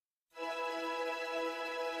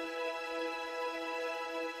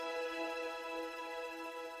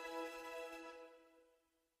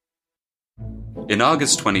In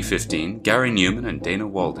August 2015, Gary Newman and Dana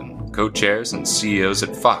Walden, co-chairs and CEOs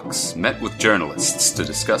at Fox, met with journalists to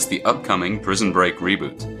discuss the upcoming Prison Break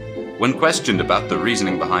reboot. When questioned about the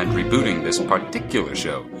reasoning behind rebooting this particular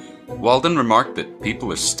show, Walden remarked that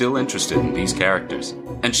people are still interested in these characters,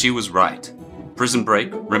 and she was right. Prison Break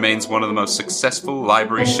remains one of the most successful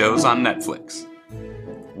library shows on Netflix.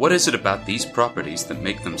 What is it about these properties that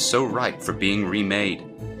make them so ripe for being remade?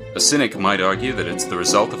 A cynic might argue that it's the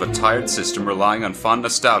result of a tired system relying on fond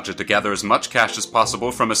nostalgia to gather as much cash as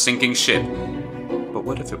possible from a sinking ship. But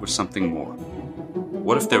what if it was something more?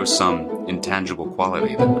 What if there was some intangible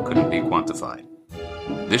quality that couldn't be quantified?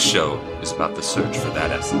 This show is about the search for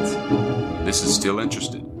that essence. This is Still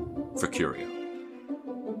Interested for Curio.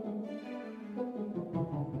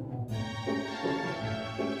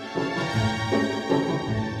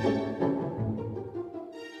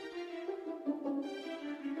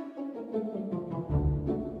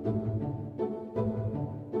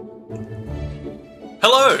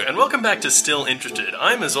 Hello, and welcome back to Still Interested.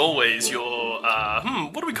 I'm, as always, your,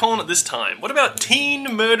 what are we calling it this time? What about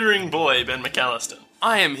teen murdering boy, Ben McAllister?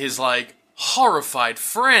 I am his, horrified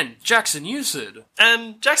friend, Jackson Used.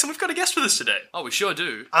 And, Jackson, we've got a guest with us today. Oh, we sure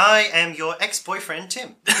do. I am your ex-boyfriend,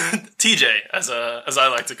 Tim. TJ, as I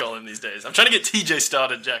like to call him these days. I'm trying to get TJ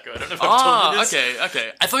started, Jacko. I don't know if I've told you this.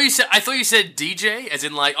 Okay. I thought you said DJ, as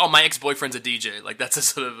in my ex-boyfriend's a DJ. That's a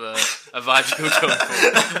sort of a vibe you were going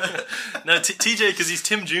for. No, TJ, because he's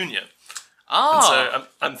Tim Jr. Oh. And so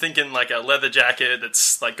I'm thinking a leather jacket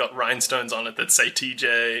that's got rhinestones on it that say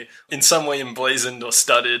TJ, in some way emblazoned or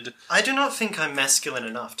studded. I do not think I'm masculine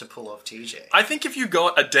enough to pull off TJ. I think if you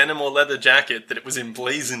got a denim or leather jacket that it was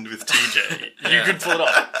emblazoned with TJ, you could pull it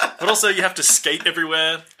off. But also you have to skate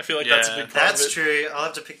everywhere. I feel like that's a big part of it. That's true. I'll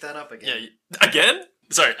have to pick that up again. Yeah. Again?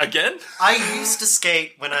 Sorry, again? I used to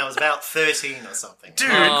skate when I was about 13 or something. Dude.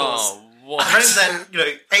 Oh, what? I remember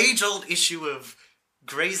that, age-old issue of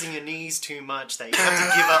grazing your knees too much that you have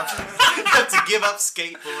to give up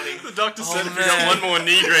skateboarding. The doctor said if you got one more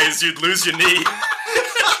knee grazed, you'd lose your knee.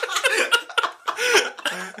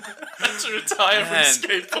 To retire from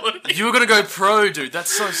skateboarding. You were gonna go pro, dude.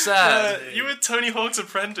 That's so sad. You were Tony Hawk's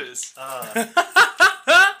apprentice.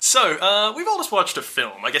 So, we've all just watched a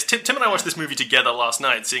film. I guess Tim and I watched this movie together last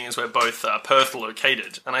night, seeing as we're both Perth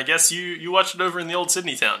located. And I guess you watched it over in the old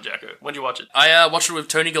Sydney town, Jacko. When'd you watch it? I watched it with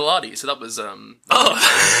Tony Gallardi, so that was That's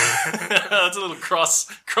a little cross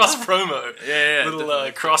promo. Yeah,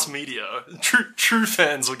 little cross media. True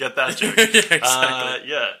fans will get that joke. Yeah, exactly.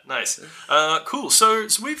 Yeah, nice. Cool. So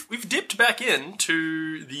we've dipped back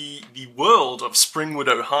into the world of Springwood,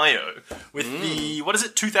 Ohio, with the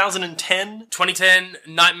 2010? 2010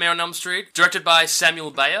 Nightmare on Elm Street, directed by Samuel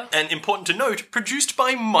Bayer. And important to note, produced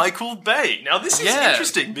by Michael Bay. Now, this is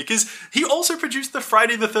interesting because he also produced the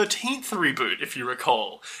Friday the 13th reboot, if you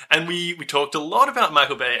recall. And we talked a lot about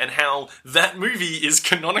Michael Bay and how that movie is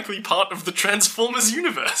canonically part of the Transformers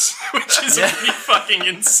universe, which is a pretty fucking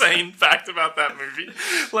insane fact about that movie.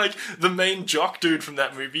 The main jock dude from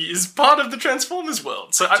that movie is part of the Transformers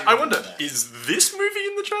world. So I wonder, is this movie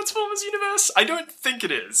in the Transformers universe? I don't think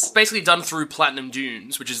it is. Basically done through Platinum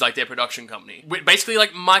Dunes, which is their production company. Basically,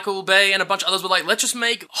 Michael Bay and a bunch of others were let's just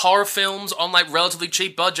make horror films on relatively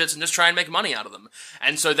cheap budgets and just try and make money out of them.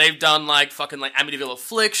 And so they've done Amityville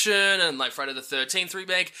Affliction and Friday the 13th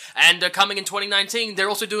remake. And coming in 2019, they're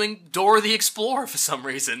also doing Dora the Explorer for some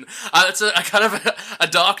reason. It's a kind of a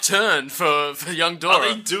dark turn for young Dora.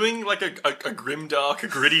 Are they doing a grimdark,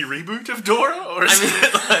 gritty reboot of Dora, or is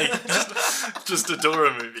it just a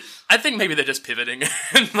Dora movie? I think maybe they're just pivoting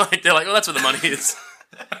and they're well, that's where the money is.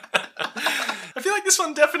 I feel like this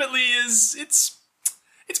one definitely is. It's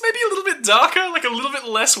maybe a little bit darker, a little bit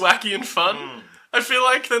less wacky and fun. I feel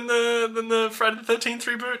than the Friday the 13th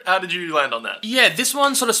reboot. How did you land on that? Yeah, this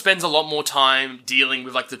one sort of spends a lot more time dealing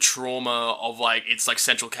with the trauma of its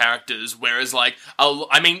central characters, whereas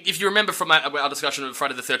if you remember from our discussion of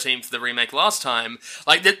Friday the 13th, the remake last time,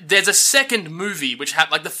 there's a second movie which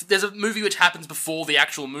there's a movie which happens before the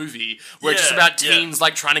actual movie where it's just about teens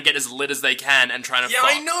trying to get as lit as they can and trying to fuck.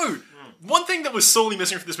 I know. One thing that was sorely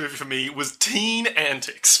missing from this movie for me was teen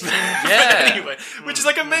antics. Yeah. Anyway, which is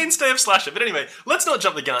a mainstay of slasher. But anyway, let's not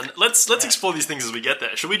jump the gun. Let's explore these things as we get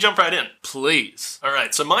there. Should we jump right in? Please. All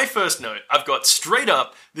right. So my first note, I've got straight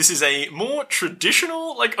up. This is a more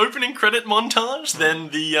traditional opening credit montage than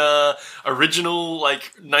the original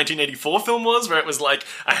 1984 film was, where it was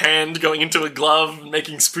a hand going into a glove,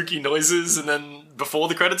 making spooky noises, and then before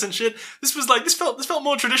the credits and shit. This was this felt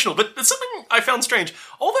more traditional. But something I found strange.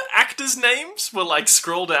 All the actors' names were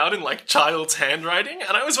scrolled out in child's handwriting,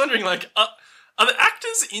 and I was wondering Are the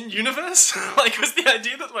actors in universe? Like, was the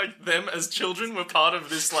idea that, like, them as children were part of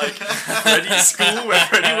this, like, Freddy school where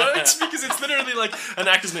Freddy works? Because it's literally, like, an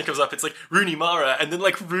actor's name comes up, it's like, Rooney Mara, and then,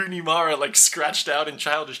 like, Rooney Mara, like, scratched out in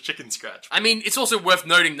Childish Chicken Scratch. I mean, it's also worth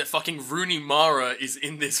noting that fucking Rooney Mara is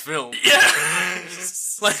in this film. Yeah!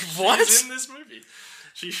 Like, what? She's in this movie.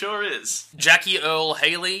 She sure is. Jackie Earle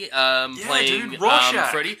Haley playing dude,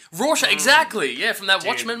 Rorschach. Freddy. Rorschach, exactly. Yeah, from that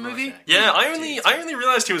Watchmen movie. Rorschach. Yeah, I only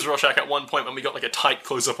realised he was Rorschach at one point when we got like a tight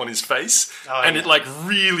close up on his face, and it like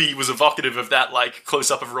really was evocative of that like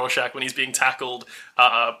close up of Rorschach when he's being tackled,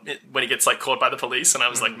 when he gets like caught by the police, and I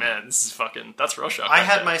was like, man, this is fucking that's Rorschach. I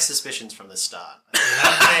had my suspicions from the start.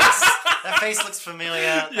 That face looks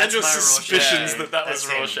familiar. You had your my suspicions Rorschach. that was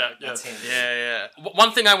That's him. Rorschach. Yeah. That's him. Yeah.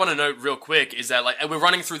 One thing I want to note real quick is that like we're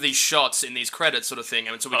running through these shots in these credits sort of thing,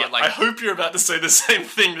 and so we get like I hope you're about to say the same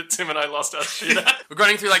thing that Tim and I lost our shit at. we're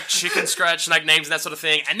running through like chicken scratch like names and that sort of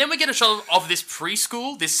thing, and then we get a shot of this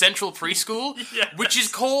preschool, this central preschool, Yes. which is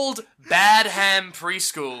called Bad Ham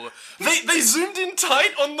Preschool. They zoomed in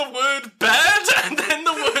tight on the word bad and then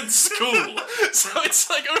the word school. So it's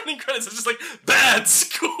like opening credits, it's just like bad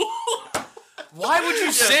school. Why would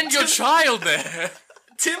you send your child there?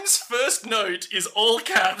 Tim's first note is all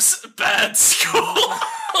caps, bad school.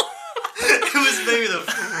 It was maybe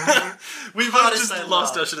the We've hardest just I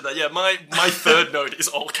lost love. our shit at that. Yeah, my third note is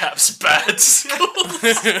all caps, bad schools.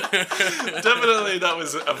 Definitely that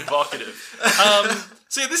was evocative.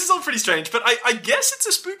 So yeah, this is all pretty strange, but I guess it's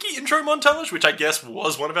a spooky intro montage, which I guess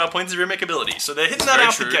was one of our points of remakeability. So they're hitting that Very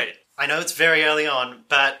out true. the gate. I know it's very early on,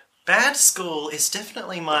 but Bad School is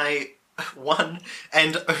definitely my one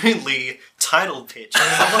and only title pitch.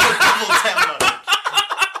 There's a lot of double down on it.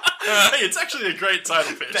 Hey, it's actually a great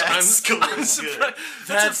title pitch. Bad School is surprised- good.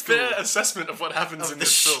 That's a fair assessment of what happens in the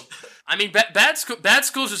this film. I mean, Bad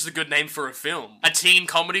School is just a good name for a film. A teen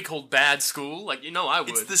comedy called Bad School. Like, you know I would.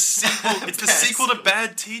 It's the sequel. It's the Bad sequel to School.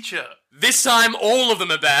 Bad Teacher. This time, all of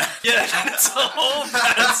them are bad. Yeah, it's a whole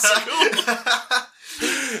bad school.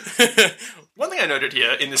 One thing I noted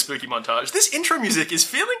here in this spooky montage, this intro music is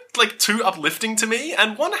feeling like too uplifting to me,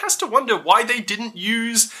 and one has to wonder why they didn't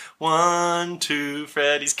use 1, 2,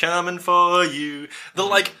 Freddy's coming for you, the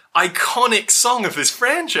like iconic song of this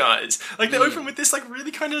franchise. Like they open with this like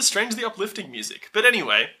really kind of strangely uplifting music. But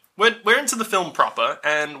anyway, we're into the film proper,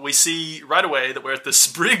 and we see right away that we're at the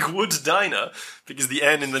Sprigwood Diner because the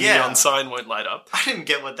N in the Yeah. neon sign won't light up. I didn't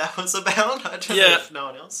get what that was about. I don't know Yeah. if no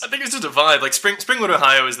one else. I think it's just a vibe. Like Springwood,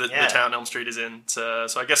 Ohio is the Yeah. town Elm Street is in. So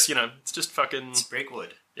I guess, you know, it's just fucking... Brigwood.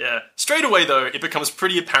 Yeah. Straight away, though, it becomes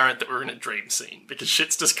pretty apparent that we're in a dream scene because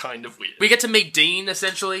shit's just kind of weird. We get to meet Dean,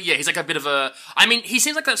 essentially. Yeah, he's like a bit of a... I mean, he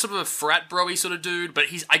seems like that sort of a frat bro-y sort of dude, but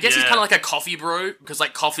I guess he's Yeah. kind of like a coffee bro, because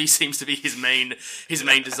like coffee seems to be his main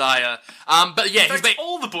desire. But yeah, In fact,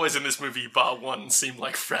 all the boys in this movie, bar one, seem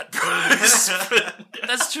like frat bros. But, yeah.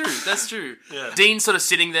 That's true. Yeah. Dean's sort of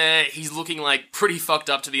sitting there, he's looking like pretty fucked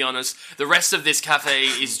up, to be honest. The rest of this cafe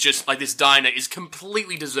is just, like this diner is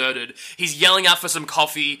completely deserted. He's yelling out for some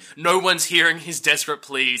coffee, no one's hearing his desperate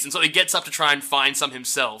pleas, and so he gets up to try and find some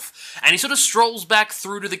himself. And he sort of strolls back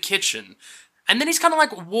through to the kitchen. And then he's kind of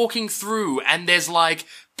like walking through, and there's like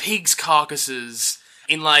pigs' carcasses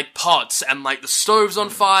in like pots, and like the stove's on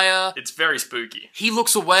fire. It's very spooky. He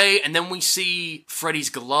looks away, and then we see Freddy's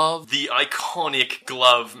glove The iconic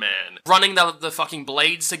glove man. running the fucking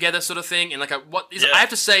blades together sort of thing, and like Yeah. I have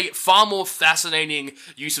to say, far more fascinating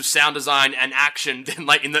use of sound design and action than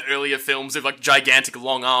like in the earlier films of like gigantic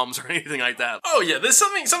long arms or anything like that. Oh yeah, there's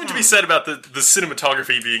something to be said about the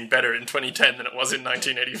cinematography being better in 2010 than it was in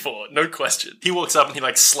 1984. No question. He walks up and he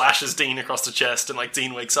like slashes Dean across the chest, and like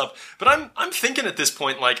Dean wakes up. But I'm thinking at this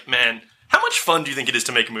point, like, man, how much fun do you think it is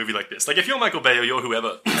to make a movie like this? Like, if you're Michael Bay or you're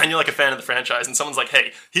whoever, and you're like a fan of the franchise, and someone's like,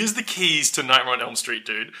 hey, here's the keys to Nightmare on Elm Street,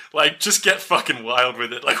 dude. Like, just get fucking wild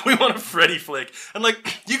with it. Like, we want a Freddy flick. And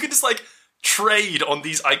like, you could just like trade on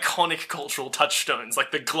these iconic cultural touchstones,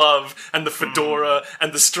 like the glove and the fedora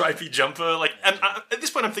and the stripy jumper. Like, and at this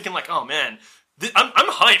point, I'm thinking like, oh man, I'm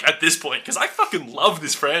hype at this point because I fucking love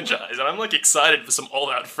this franchise, and I'm like excited for some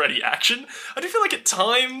all-out Freddy action. I do feel like at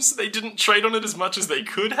times they didn't trade on it as much as they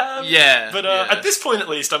could have. Yeah, but yeah. at this point, at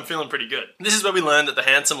least, I'm feeling pretty good. This is where we learn that the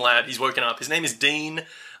handsome lad, he's woken up. His name is Dean.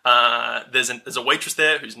 There's a waitress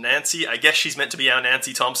there who's Nancy. I guess she's meant to be our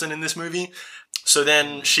Nancy Thompson in this movie. So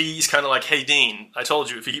then she's kind of like, hey, Dean, I told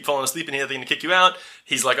you, if you keep falling asleep in here, they're going to kick you out.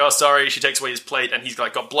 He's like, oh, sorry. She takes away his plate, and he's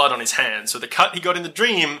like got blood on his hand. So the cut he got in the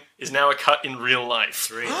dream is now a cut in real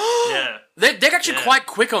life. Yeah. They're actually quite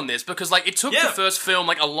quick on this because, like, it took the first film,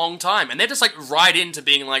 like, a long time. And they're just, like, right into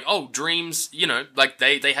being like, oh, dreams, you know, like,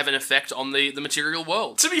 they have an effect on the material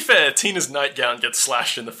world. To be fair, Tina's nightgown gets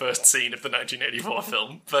slashed in the first scene of the 1984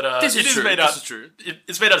 film. But This is true. This is true.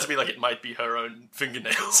 It's made out to be like it might be her own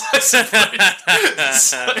fingernails, I suppose.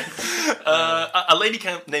 So, a lady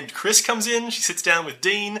named Chris comes in, she sits down with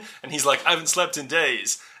Dean, and he's like, I haven't slept in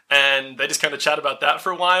days. And they just kind of chat about that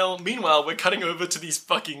for a while. Meanwhile, we're cutting over to these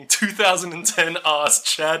fucking 2010 arse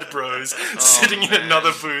Chad bros sitting in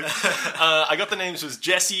another booth. I got the names was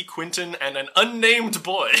Jesse, Quinton, and an unnamed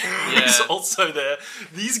boy who's also there.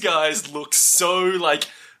 These guys look so like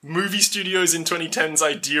movie studios in 2010's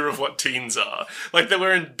idea of what teens are. Like, they're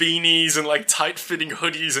wearing beanies and, like, tight-fitting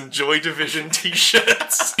hoodies and Joy Division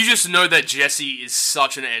t-shirts. You just know that Jesse is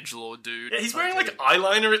such an edgelord, dude. Yeah, he's wearing, like,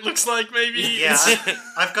 eyeliner, it looks like, maybe. Yeah,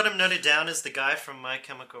 I've got him noted down as the guy from My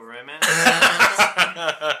Chemical Romance.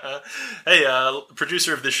 Hey,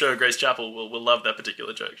 producer of this show, Grace Chappell, will love that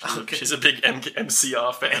particular joke. She's a big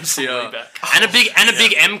MCR fan. MCR. Way back. And a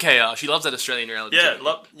big MKR. She loves that Australian reality Yeah,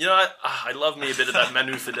 show. I love me a bit of that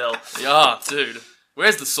Manu Fidel. Yeah, dude.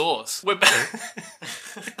 Where's the sauce? We're back.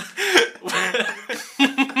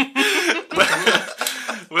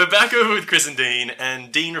 We're back over with Chris and Dean, and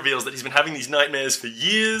Dean reveals that he's been having these nightmares for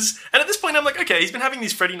years. And at this point, I'm like, okay, he's been having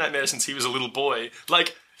these Freddy nightmares since he was a little boy.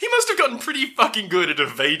 Like, he must have gotten pretty fucking good at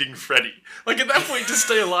evading Freddy. Like, at that point, to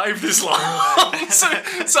stay alive this long. so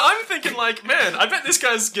I'm thinking, like, man, I bet this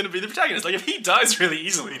guy's gonna be the protagonist. Like, if he dies really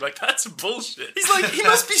easily, like, that's bullshit. He's like, he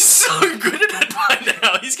must be so good at it by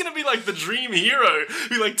now. He's gonna be, like, the dream hero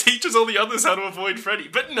who, like, teaches all the others how to avoid Freddy.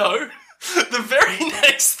 But no. The very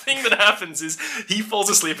next thing that happens is he falls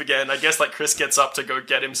asleep again. I guess, like, Chris gets up to go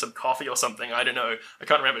get him some coffee or something. I don't know. I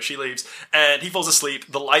can't remember. She leaves. And he falls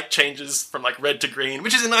asleep. The light changes from, like, red to green,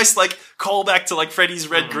 which is a nice, like, callback to, like, Freddy's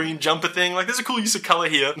red-green jumper thing. Like, there's a cool use of color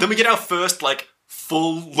here. Then we get our first, like,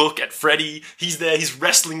 full look at Freddy. He's there, he's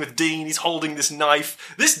wrestling with Dean, he's holding this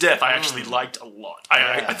knife. This death I actually liked a lot.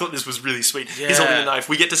 I thought this was really sweet. Yeah. He's holding the knife.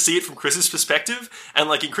 We get to see it from Chris's perspective, and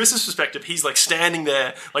like in Chris's perspective, he's like standing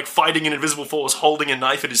there, like fighting an invisible force, holding a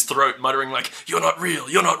knife at his throat, muttering like, you're not real,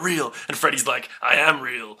 you're not real. And Freddy's like, I am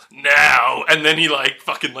real, now. And then he like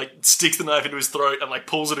fucking like sticks the knife into his throat and like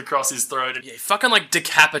pulls it across his throat. And yeah, he fucking like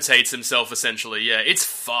decapitates himself essentially. Yeah, it's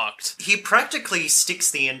fucked. He practically sticks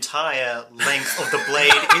the entire length of the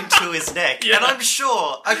blade into his neck, and I'm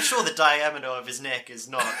sure the diameter of his neck is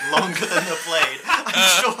not longer than the blade.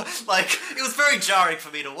 I'm sure, like, it was very jarring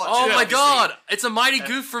for me to watch. Oh my god, it's a mighty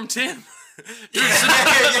goof from Tim. Dude,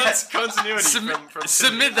 that's continuity from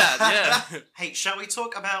submit that, yeah. Hey, shall we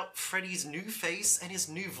talk about Freddy's new face and his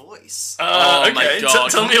new voice? Oh my god.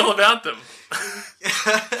 Tell me all about them.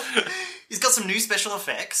 He's got some new special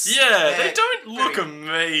effects. Yeah, they don't look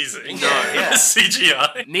amazing. No. Yeah.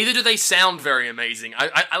 CGI. Neither do they sound very amazing.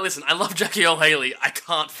 I listen, I love Jackie Earle Haley. I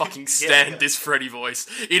can't fucking stand this Freddy voice.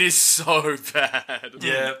 It is so bad.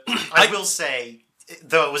 Yeah. I will say,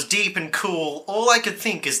 though it was deep and cool, all I could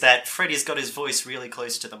think is that Freddy's got his voice really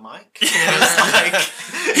close to the mic. It was like,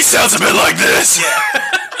 he sounds a bit like this. Yeah.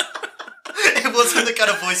 It wasn't the kind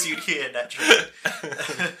of voice you'd hear naturally.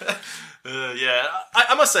 Yeah,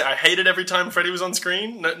 I must say I hated every time Freddy was on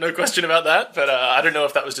screen. No question about that. But I don't know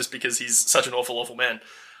if that was just because he's such an awful, awful man.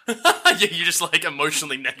 Yeah, you're just like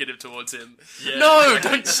emotionally negative towards him. Yeah. No,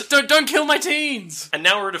 don't kill my teens. And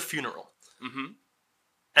now we're at a funeral. Mm-hmm.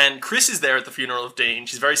 And Chris is there at the funeral of Dean.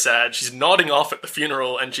 She's very sad. She's nodding off at the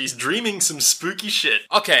funeral, and she's dreaming some spooky shit.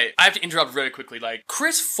 Okay, I have to interrupt very quickly. Like,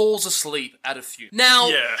 Chris falls asleep at a funeral. Now,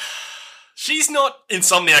 yeah. She's not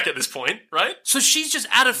insomniac at this point, right? So she's just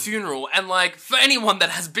at a funeral, and like, for anyone that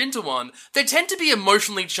has been to one, they tend to be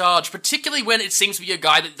emotionally charged, particularly when it seems to be a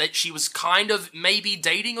guy that she was kind of maybe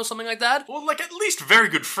dating or something like that. Or like at least very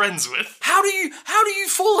good friends with. How do you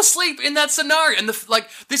fall asleep in that scenario? And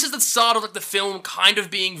this is the start of like the film kind of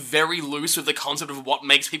being very loose with the concept of what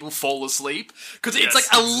makes people fall asleep. Because it's like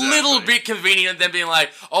a little bit convenient them being like,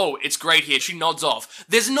 oh, it's great here. She nods off.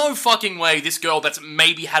 There's no fucking way this girl that's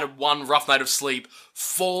maybe had one rough night of sleep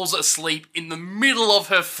falls asleep in the middle of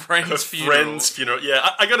her friend's funeral. Yeah,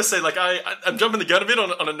 I gotta say, like, I'm jumping the gun a bit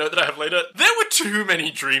on a note that I have later. There were too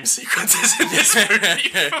many dream sequences in this movie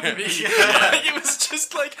for me. Like, it was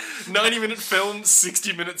just like 90-minute film,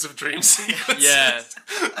 60 minutes of dream sequences. Yeah.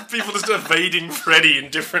 People just evading Freddy in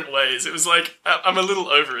different ways. It was like, I'm a little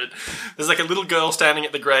over it. There's like a little girl standing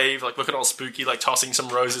at the grave, like looking all spooky, like tossing some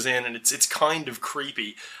roses in, and it's kind of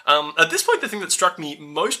creepy. At this point, the thing that struck me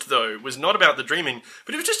most, though, was not about the dreaming,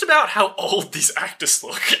 but it was just about how old these actors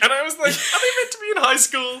look. And I was like, are they meant to be in high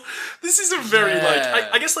school? This is a very,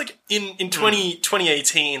 I guess, like, in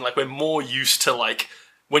 2018, like, we're more used to, like,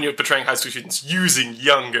 when you're portraying high school students, using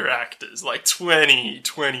younger actors, like 20,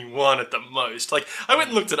 21 at the most. Like, I went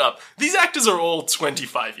and looked it up. These actors are all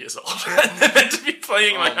 25 years old. And they're meant to be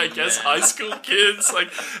playing, like, high school kids.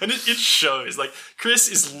 Like, and it shows. Like, Chris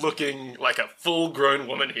is looking like a full-grown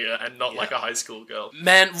woman here and not like a high school girl.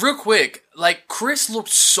 Man, real quick, like, Chris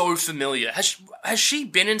looked so familiar. Has she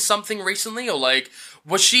been in something recently, or, like,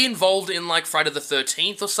 was she involved in, like, Friday the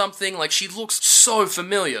 13th or something? Like, she looks so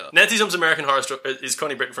familiar. Nancy Zum's American Horror Story is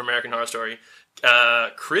Connie Britton from American Horror Story.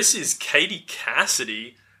 Chris is Katie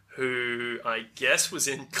Cassidy, who I guess was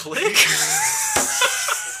in Click.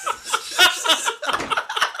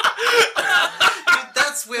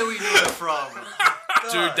 That's where we knew her from.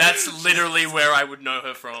 Dude, that's literally where I would know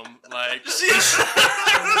her from. Like, is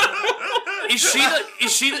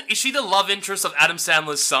she the love interest of Adam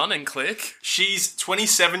Sandler's son in Click? She's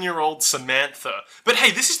 27-year-old Samantha. But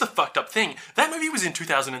hey, this is the fucked up thing. That movie was in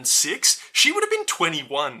 2006. She would have been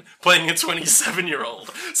 21 playing a 27-year-old.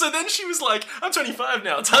 So then she was like, I'm 25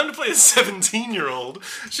 now. Time to play a 17-year-old.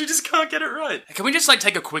 She just can't get it right. Can we just, like,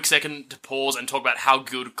 take a quick second to pause and talk about how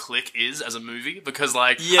good Click is as a movie? Because,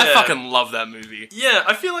 like, I fucking love that movie. Yeah,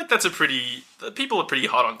 I feel like people are pretty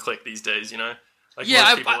hot on Click these days, you know? Like, yeah,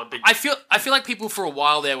 most people are big... I feel like people for a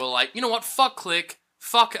while there were like, you know what, fuck Click,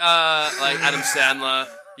 fuck like Adam Sandler,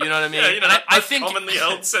 you know what I mean? Yeah, you know, and I think commonly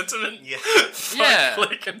held sentiment. Fuck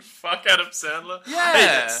Click and fuck Adam Sandler.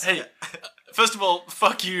 Yeah. Hey, first of all,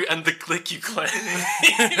 fuck you and the Click you claim.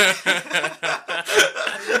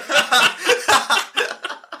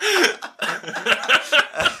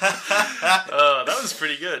 Oh, that was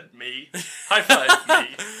pretty good. Me. High five,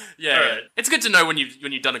 me. Yeah, right. It's good to know when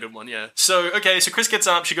you've done a good one, yeah. So Chris gets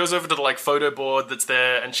up, she goes over to the, like, photo board that's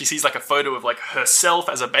there, and she sees, like, a photo of, like, herself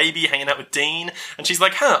as a baby hanging out with Dean, and she's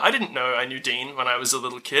like, I didn't know I knew Dean when I was a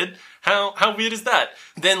little kid. How weird is that?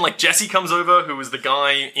 Then, like, Jesse comes over, who was the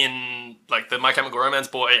guy in, like, the My Chemical Romance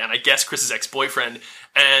boy, and I guess Chris's ex-boyfriend,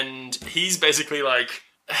 and he's basically like,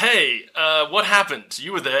 hey, what happened?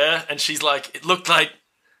 You were there, and she's like, it looked like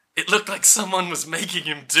someone was making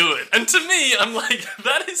him do it. And to me, I'm like,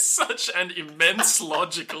 that is such an immense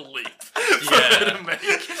logical leap for her to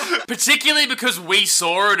make. Particularly because we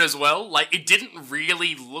saw it as well. Like, it didn't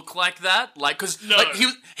really look like that. Like, because like,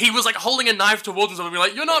 he was like holding a knife towards himself and be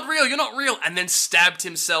like, you're not real, and then stabbed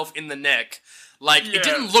himself in the neck. Like, it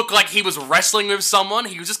didn't look like he was wrestling with someone.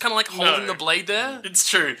 He was just kind of like holding the blade there. It's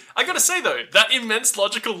true. I gotta say, though, that immense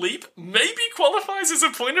logical leap maybe qualifies as a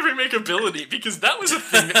point of remakeability, because that was a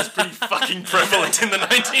thing that was pretty fucking prevalent in the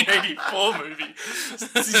 1984 movie.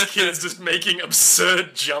 These kids just making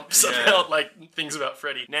absurd jumps about, like, things about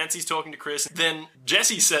Freddy. Nancy's talking to Chris. Then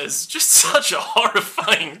Jesse says just such a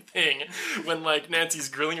horrifying thing when, like, Nancy's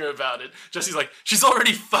grilling her about it. Jesse's like, she's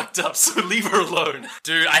already fucked up, so leave her alone.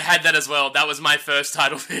 Dude, I had that as well. That was my first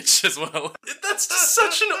title pitch as well. That's just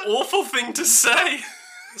such an awful thing to say.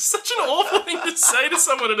 Such an awful thing to say to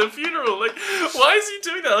someone at a funeral. Like, why is he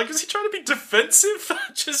doing that? Like, is he trying to be defensive?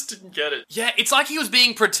 I just didn't get it. Yeah, it's like he was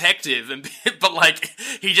being protective, but like,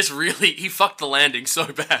 he fucked the landing so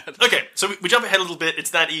bad. Okay, so we jump ahead a little bit.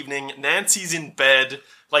 It's that evening. Nancy's in bed.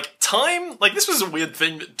 Like, time, like, this was a weird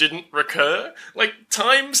thing that didn't recur. Like,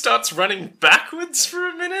 time starts running backwards for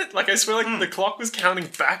a minute. Like, I swear, like, the clock was counting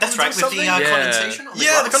backwards. That's right, or something. with the condensation on the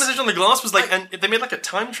glass. Yeah, the condensation on the glass was like, and they made, like, a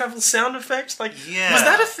time travel sound effect. Like, was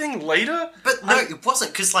that a thing later? But no, it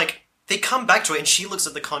wasn't, because, like, they come back to it and she looks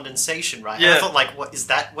at the condensation, right? Yeah. And I thought, like, what is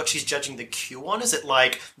that what she's judging the cue on? Is it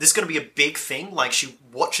like, this is going to be a big thing? Like, she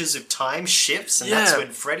watches if time shifts and that's when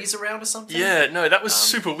Freddy's around or something? Yeah, no, that was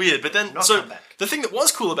super weird. But then, so, the thing that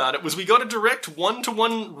was cool about it was we got a direct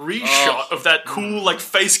one-to-one reshot of that cool, like,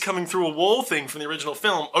 face coming through a wall thing from the original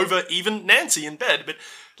film over even Nancy in bed. But,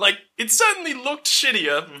 like, it certainly looked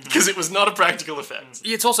shittier because it was not a practical effect.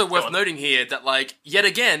 It's also worth noting here that, like, yet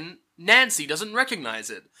again, Nancy doesn't recognize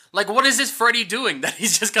it. Like, what is this Freddy doing that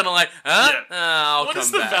he's just kind of like, huh? Yeah. I'll what come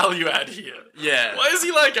is the back. value add here? Yeah. Why is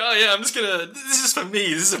he like, oh yeah, I'm just gonna, this is for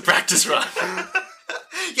me, this is a practice run.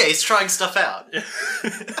 Yeah, he's trying stuff out. Yeah.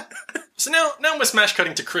 So now we're smash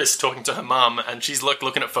cutting to Chris talking to her mum, and she's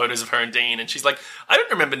looking at photos of her and Dean, and she's like, I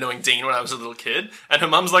don't remember knowing Dean when I was a little kid. And her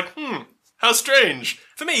mum's like, How strange.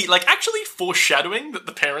 For me, like, actually foreshadowing that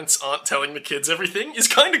the parents aren't telling the kids everything is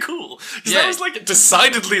kind of cool. Because that was, like,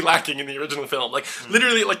 decidedly lacking in the original film. Like,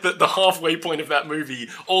 literally, like, the halfway point of that movie,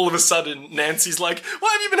 all of a sudden, Nancy's like, why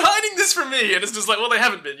have you been hiding this from me? And it's just like, well, they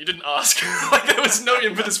haven't been. You didn't ask. Like, there was no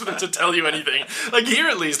impetus for them to tell you anything. Like, here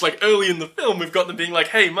at least, like, early in the film, we've got them being like,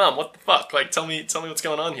 hey, Mum, what the fuck? Like, tell me what's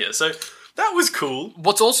going on here. So... that was cool.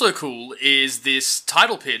 What's also cool is this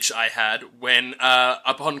title pitch I had when,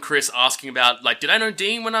 upon Chris asking about, like, did I know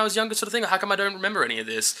Dean when I was younger sort of thing? Or how come I don't remember any of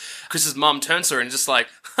this? Chris's mum turns to her and is just like,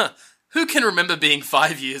 who can remember being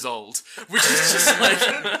 5 years old? Which is just, like,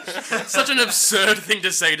 such an absurd thing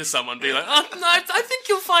to say to someone. Be like, oh, no, I think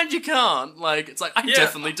you'll find you can't. Like, it's like, I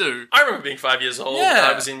definitely do. I remember being 5 years old. Yeah.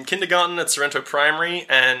 I was in kindergarten at Sorrento Primary,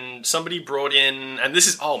 and somebody brought in, and this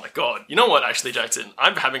is, oh my god. You know what, actually, Jackson?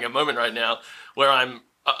 I'm having a moment right now where I'm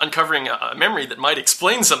uncovering a memory that might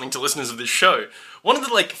explain something to listeners of this show. One of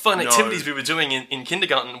the, like, fun activities we were doing in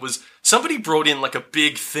kindergarten was somebody brought in, like, a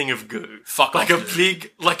big thing of goo. Fuck like off, a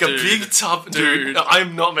big tub. Dude,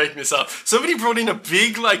 I'm not making this up. Somebody brought in a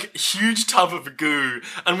big, like, huge tub of goo,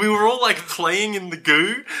 and we were all, like, playing in the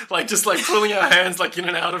goo, like, just, like, pulling our hands, like, in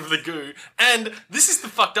and out of the goo. And this is the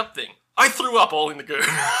fucked up thing. I threw up all in the goo.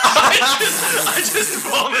 I just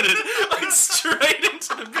vomited, like, straight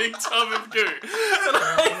into the big tub of goo.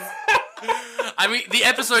 I mean, the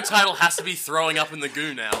episode title has to be Throwing Up in the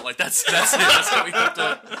Goo now. Like, that's it. That's what we have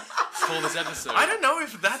to call this episode. I don't know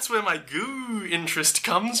if that's where my goo interest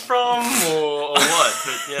comes from, or what,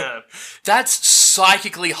 but yeah. That's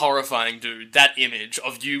psychically horrifying, dude. That image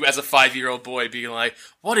of you as a 5-year-old boy being like,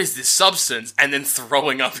 what is this substance? And then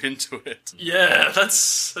throwing up into it. Yeah,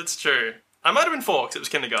 that's true. I might have been 4 because it was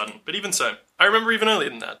kindergarten, but even so, I remember even earlier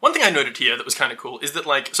than that. One thing I noted here that was kind of cool is that,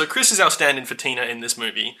 like, so Chris is our stand-in for Tina in this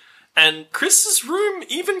movie, and Chris's room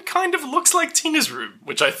even kind of looks like Tina's room,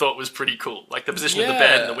 which I thought was pretty cool. Like, the position of the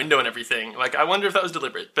bed and the window and everything. Like, I wonder if that was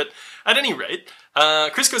deliberate. But at any rate,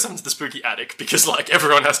 Chris goes up into the spooky attic, because, like,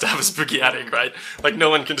 everyone has to have a spooky attic, right? Like, no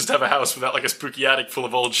one can just have a house without, like, a spooky attic full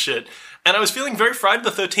of old shit. And I was feeling very Friday the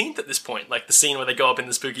 13th at this point. Like, the scene where they go up in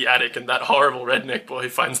the spooky attic and that horrible redneck boy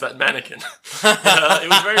finds that mannequin. It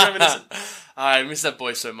was very reminiscent. I miss that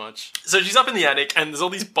boy so much. So she's up in the attic, and there's all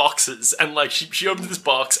these boxes, and, like, she opens this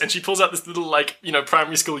box, and she pulls out this little, like, you know,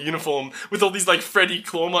 primary school uniform with all these, like, Freddy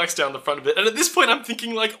claw marks down the front of it. And at this point, I'm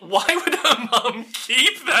thinking, like, why would her mum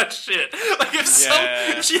keep that shit? Like,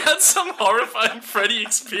 if she had some horrifying Freddy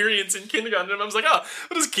experience in kindergarten, and her mum's like, oh,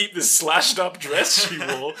 we'll just keep this slashed up dress she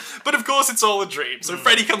wore. But of course, it's all a dream. So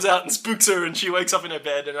Freddy comes out and spooks her, and she wakes up in her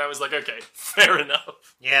bed, and I was like, okay, fair enough.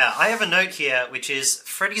 Yeah, I have a note here, which is,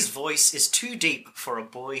 Freddy's voice is too deep for a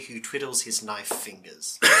boy who twiddles his knife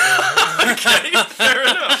fingers. Okay, fair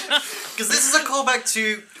enough. Because this is a callback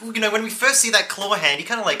to, you know, when we first see that claw hand, he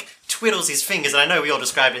kind of, like, twiddles his fingers, and I know we all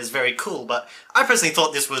described it as very cool, but I personally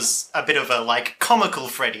thought this was a bit of a, like, comical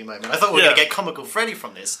Freddy moment. I thought we were going to get comical Freddy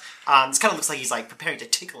from this. This kind of looks like he's, like, preparing to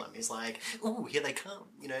tickle him. He's like, ooh, here they come,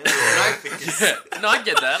 you know, knife fingers. No, I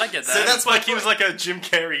get that. So that's like he was like a Jim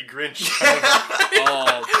Carrey Grinch.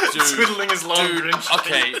 Oh, dude. Twiddling his long Grinch.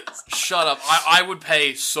 Okay, shut up. I would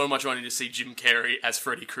pay so much money to see Jim Carrey as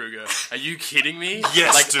Freddy Krueger. Are you kidding me?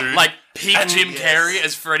 Yes, dude. Like, peak Jim Carrey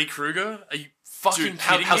as Freddy Krueger? Are you fucking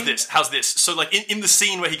kidding me? How's this? So, like, in the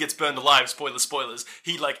scene where he gets burned alive, spoilers,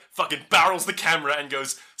 he, like, fucking barrels the camera and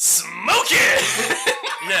goes, smoke it!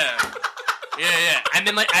 Yeah. And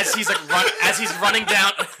then, like, as he's running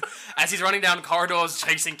down corridors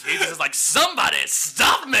chasing kids, he's like, somebody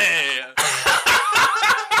stop me!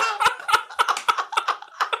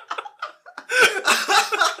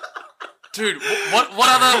 Dude, what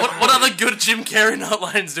other good Jim Carrey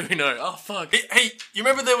lines do we know? Oh fuck! Hey, you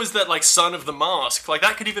remember there was that, like, Son of the Mask? Like,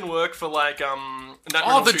 that could even work for, like,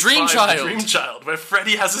 the Dream Child. The Dream Child, where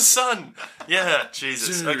Freddy has a son. Yeah,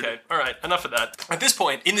 Jesus. Dude. Okay, all right, enough of that. At this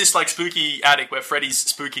point, in this, like, spooky attic where Freddy's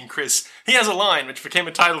spooking Chris, he has a line which became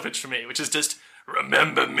a title pitch for me, which is just,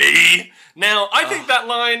 remember me? Now, I think that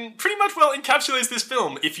line pretty much well encapsulates this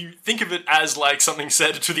film if you think of it as, like, something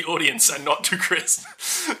said to the audience and not to Chris.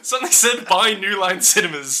 Something said by New Line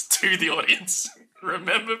Cinemas to the audience.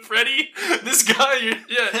 Remember Freddy? This guy,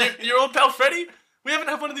 your old pal Freddy? We haven't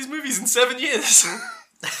had one of these movies in 7 years.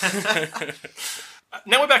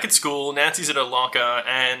 Now we're back at school, Nancy's at her locker,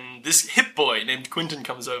 and this hip boy named Quentin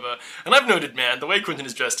comes over. And I've noted, man, the way Quentin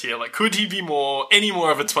is dressed here, like, could he be any more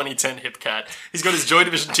of a 2010 hip cat? He's got his Joy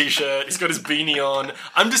Division t-shirt, he's got his beanie on.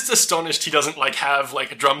 I'm just astonished he doesn't, like, have,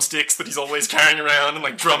 like, drumsticks that he's always carrying around and,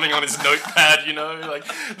 like, drumming on his notepad, you know? Like,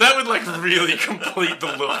 that would, like, really complete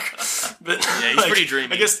the look. But, Yeah, he's like, pretty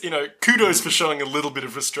dreamy. I guess, kudos for showing a little bit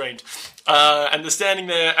of restraint. And they're standing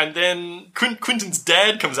there, and then Quentin's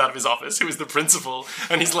dad comes out of his office, who is the principal,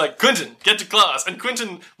 and he's like, Quentin, get to class. And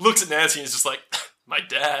Quentin looks at Nancy and is just like, my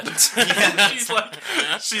dad. And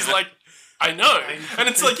she's like, I know. And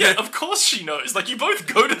it's like, yeah, of course she knows. Like, you both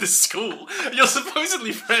go to this school. You're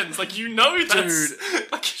supposedly friends. Like, you know that's...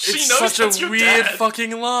 Dude, like, she it's knows such that's a your weird dad.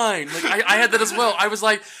 fucking line. Like, I had that as well. I was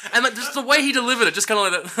like... And like, just the way he delivered it, just kind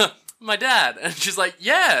of like that... My dad. And she's like,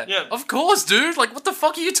 yeah, of course, dude. Like, what the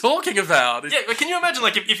fuck are you talking about? Yeah, like, can you imagine,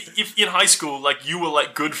 like, if in high school, like, you were,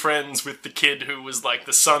 like, good friends with the kid who was, like,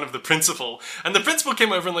 the son of the principal, and the principal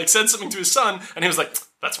came over and, like, said something to his son, and he was like,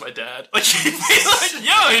 that's my dad. Like, he'd be like,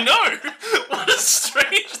 yeah, I know. What a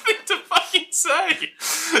strange thing to fucking say.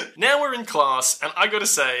 Now we're in class, and I gotta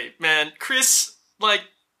say, man, Chris, like,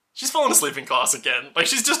 she's fallen asleep in class again. Like,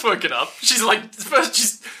 she's just woken up. She's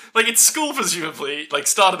like, it's school presumably, like,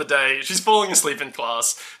 start of the day. She's falling asleep in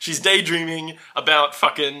class. She's daydreaming about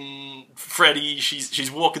fucking Freddy.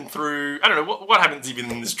 She's walking through, I don't know, what happens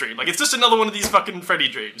even in this dream? Like, it's just another one of these fucking Freddy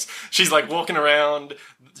dreams. She's, like, walking around,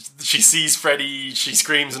 she sees Freddy, she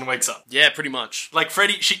screams and wakes up. Yeah, pretty much. Like,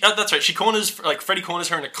 Freddy, that's right, Freddy corners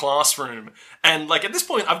her in a classroom. And, like, at this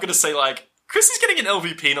point, I've got to say, like, Chris is getting an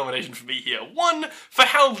LVP nomination for me here. 1, for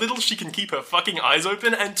how little she can keep her fucking eyes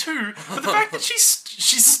open, and 2, for the fact that she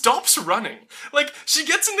stops running. Like, she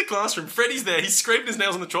gets in the classroom, Freddy's there, he's scraping his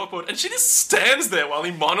nails on the chalkboard, and she just stands there while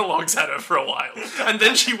he monologues at her for a while. And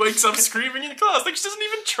then she wakes up screaming in class. Like, she doesn't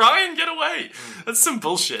even try and get away. That's some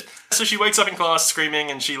bullshit. So she wakes up in class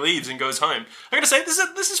screaming, and she leaves and goes home. I gotta say,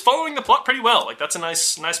 this is following the plot pretty well. Like, that's a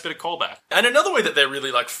nice bit of callback. And another way that they're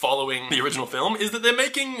really, like, following the original film is that they're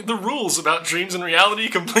making the rules about dreams and reality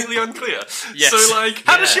completely unclear. Yes. So, like,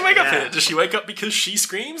 how does she wake up here? Does she wake up because she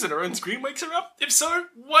screams and her own scream wakes her up? If so,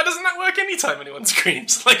 why doesn't that work anytime anyone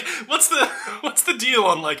screams? Like, what's the deal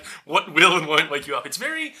on, like, what will and won't wake you up? It's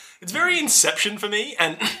very Inception for me,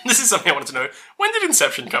 and this is something I wanted to know. When did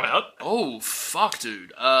Inception come out? Oh, fuck,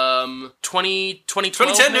 dude. 2012,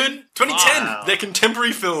 2010, maybe? dude. 2010. Wow. They're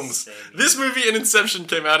contemporary films. This movie and Inception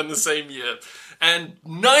came out in the same year. And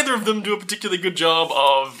neither of them do a particularly good job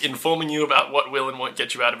of informing you about what will and won't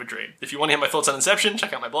get you out of a dream. If you want to hear my thoughts on Inception,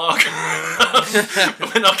 check out my blog.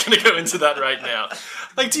 But we're not going to go into that right now.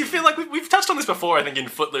 Like, do you feel like we've touched on this before, I think, in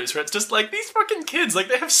Footloose, where it's just like, these fucking kids, like,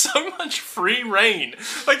 they have so much free reign.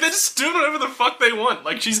 Like, they're just doing whatever the fuck they want.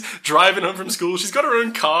 Like, she's driving home from school, she's got her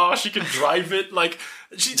own car, she can drive it, like...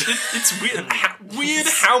 It's weird. Weird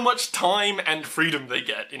how much time and freedom they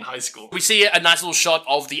get in high school. We see a nice little shot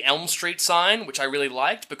of the Elm Street sign, which I really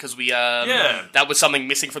liked because that was something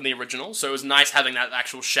missing from the original. So it was nice having that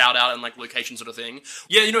actual shout out and like location sort of thing.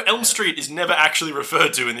 Yeah, Elm Street is never actually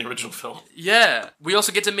referred to in the original film. Yeah, we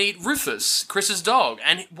also get to meet Rufus, Chris's dog,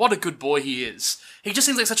 and what a good boy he is. He just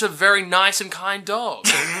seems like such a very nice and kind dog.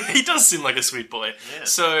 He does seem like a sweet boy. Yeah.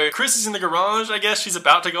 So Chris is in the garage, I guess. She's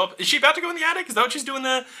about to go up. Is she about to go in the attic? Is that what she's doing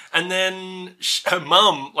there? And then her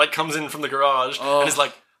mum, like, comes in from the garage and is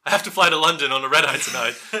like, I have to fly to London on a red eye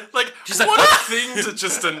tonight. Like, what a thing to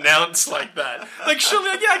just announce like that. Like, surely,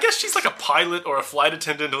 like, yeah, I guess she's like a pilot or a flight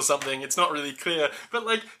attendant or something. It's not really clear. But,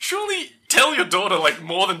 like, surely tell your daughter, like,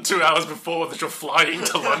 more than 2 hours before that you're flying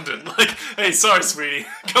to London. Like, hey, sorry, sweetie,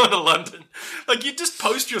 going to London. Like, you just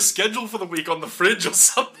post your schedule for the week on the fridge or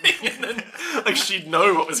something, and then, like, she'd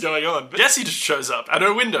know what was going on. But Jessie just shows up at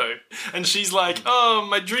her window, and she's like, oh,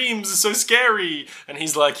 my dreams are so scary. And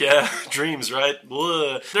he's like, yeah, dreams, right?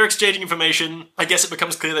 Blah. They're exchanging information. I guess it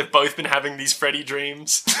becomes clear they've both been having these Freddy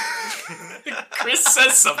dreams. Chris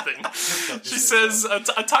says something. She says,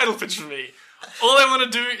 a title pitch for me. All I want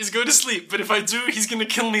to do is go to sleep, but if I do, he's going to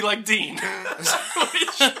kill me like Dean.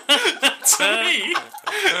 Which, to me,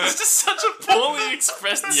 is just such a poorly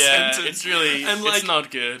expressed sentence. It's really, and, like, it's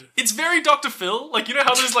not good. It's very Dr. Phil. Like, you know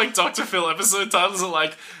how those, like, Dr. Phil episode titles are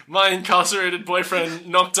like, my incarcerated boyfriend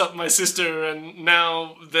knocked up my sister, and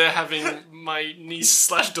now they're having my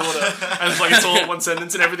niece/daughter. And, like, it's all in one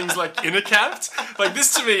sentence, and everything's, like, inner-capped. Like,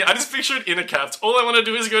 this to me, I just picture it inner-capped. All I want to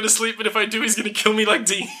do is go to sleep, but if I do, he's going to kill me like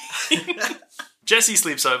Dean. Jessie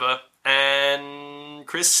sleeps over, and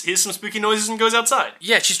Chris hears some spooky noises and goes outside.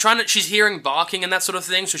 Yeah, she's hearing barking and that sort of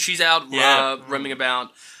thing, so she's out roaming about.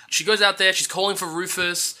 She goes out there, she's calling for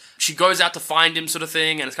Rufus. she goes out to find him sort of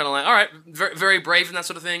thing, and it's kind of like, all right, very, very brave and that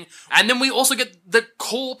sort of thing. And then we also get the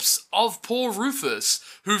corpse of poor Rufus,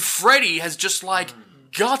 who Freddy has just, like,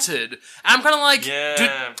 gutted. And I'm kind of like,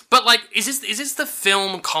 but, like, is this the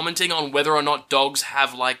film commenting on whether or not dogs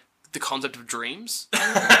have, like, the concept of dreams? Oh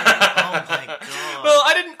my god. Well,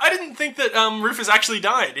 I didn't think that Rufus actually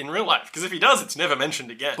died in real life, because if he does, it's never mentioned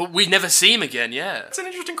again. But we never see him again, yeah. That's an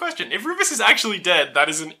interesting question. If Rufus is actually dead, that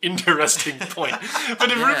is an interesting point.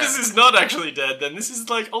 But if Rufus is not actually dead, then this is,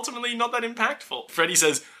 like, ultimately not that impactful. Freddy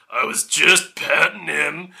says, I was just patting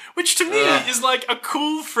him, which to me is, like, a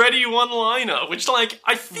cool Freddy one-liner, which, like,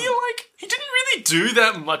 I feel like he didn't really do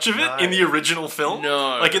that much of it in the original film.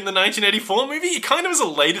 No. Like, in the 1984 movie, it kind of was a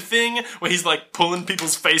later thing, where he's, like, pulling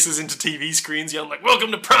people's faces into TV screens, yelling, like,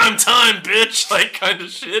 welcome to prime time, bitch! Like, kind of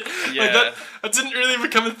shit. Yeah. Like, that didn't really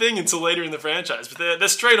become a thing until later in the franchise, but they're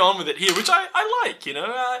straight on with it here, which I like, you know?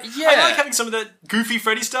 I like having some of that goofy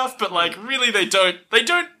Freddy stuff, but, like, really they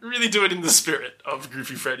don't really do it in the spirit of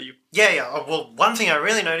Goofy Freddy. Yeah. Well, one thing I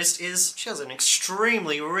really noticed is she has an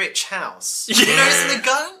extremely rich house. Yeah. You notice the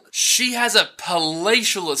gun? She has a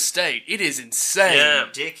palatial estate. It is insane. Yeah.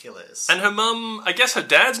 Ridiculous. And her mum, I guess her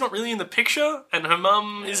dad's not really in the picture, and her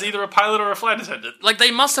mum is either a pilot or a flight attendant. Like, they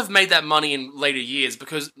must have made that money in later years,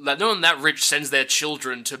 because like, no one that rich sends their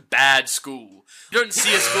children to bad school. You don't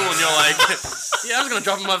see a school and you're like, yeah, I'm just gonna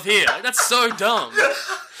drop them off here. Like, that's so dumb.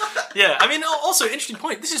 Yeah, I mean, also, interesting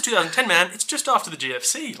point. This is 2010, man. It's just after the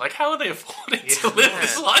GFC. Like, how are they affording to live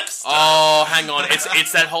this lifestyle? Oh, hang on.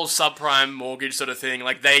 It's that whole subprime mortgage sort of thing.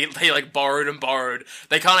 Like, they like borrowed and borrowed.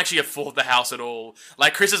 They can't actually afford the house at all.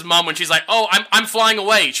 Like, Chris's mum, when she's like, oh, I'm flying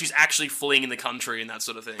away, she's actually fleeing in the country and that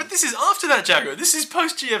sort of thing. But this is after that, Jago. This is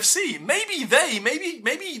post-GFC. Maybe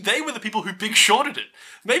they were the people who big shorted it.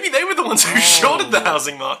 Maybe they were the ones who shorted the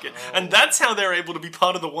housing market. And that's how they're able to be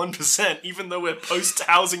part of the 1%, even though we're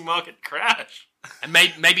post-housing market crash. And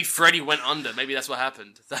maybe Freddy went under. Maybe that's what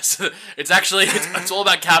happened. It's all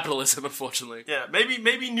about capitalism, unfortunately. Yeah,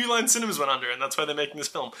 maybe New Line Cinemas went under, and that's why they're making this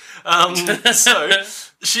film. So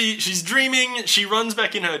she's dreaming. She runs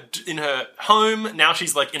back in her home. Now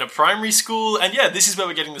she's like in a primary school, and yeah, this is where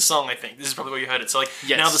we're getting the song. I think this is probably where you heard it. So like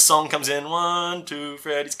now the song comes in. 1, 2,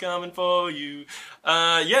 Freddy's coming for you.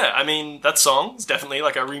 Yeah, I mean that song is definitely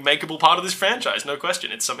like a remakeable part of this franchise. No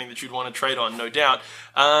question. It's something that you'd want to trade on, no doubt.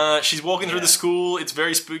 She's walking through the school. It's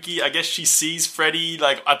very spooky. I guess she sees Freddy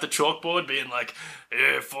like at the chalkboard being like,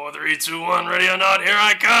 yeah, 4, 3, 2, 1, ready or not, here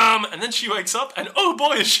I come. And then she wakes up and oh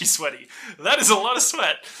boy is she sweaty. That is a lot of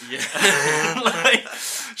sweat. Yeah. Like,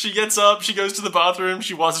 she gets up, she goes to the bathroom,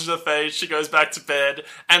 she washes her face, she goes back to bed.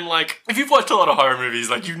 And like, if you've watched a lot of horror movies,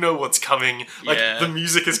 like you know what's coming. Like the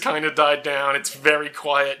music has kind of died down. It's very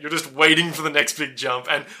quiet. You're just waiting for the next big jump.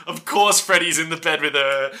 And of course Freddy's in the bed with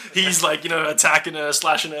her. He's like, you know, attacking her,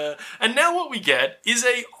 slashing her. And now what we get is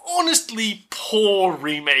a honestly poor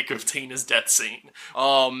remake of Tina's death scene.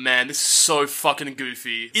 Oh man, this is so fucking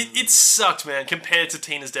goofy. It sucked, man, compared to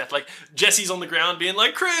Tina's death. Like, Jesse's on the ground being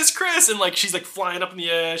like, Chris! And like, she's like flying up in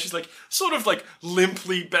the air. She's like, sort of like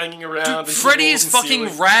limply banging around. Dude, Freddy is fucking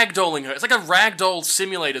ragdolling her. It's like a ragdoll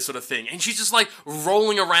simulator sort of thing. And she's just like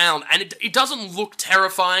rolling around. And it doesn't look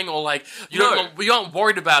terrifying or like, you aren't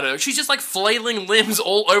worried about her. She's just like flailing limbs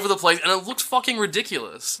all over the place. And it looks fucking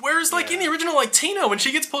ridiculous. Whereas like in the original, like Tina, when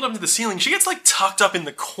she gets pulled up to the ceiling, she gets like tucked up in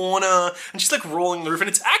the corner. And she's like rolling the roof, and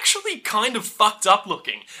it's actually kind of fucked up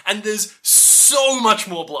looking, and there's so much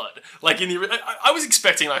more blood. Like in the, I was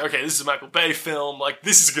expecting like, okay, this is a Michael Bay film, like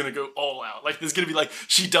this is gonna go all out, like there's gonna be like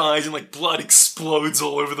she dies and like blood explodes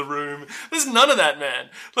all over the room. There's none of that, man.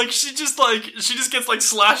 Like she just gets like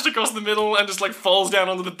slashed across the middle and just like falls down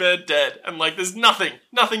onto the bed dead, and like there's nothing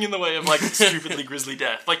in the way of like stupidly grisly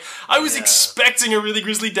death. Like I was expecting a really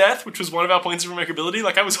grisly death, which was one of our points of remakeability.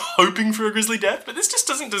 Like I was hoping for a grisly death, but this just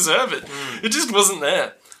doesn't deserve it. It just wasn't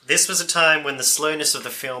there. This was a time when the slowness of the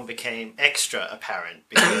film became extra apparent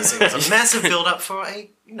because it was a massive build-up for a,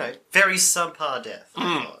 very subpar death.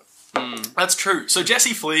 That's true. So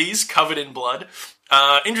Jesse flees, covered in blood.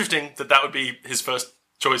 Interesting that would be his first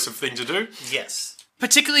choice of thing to do. Yes.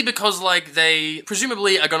 Particularly because, like, they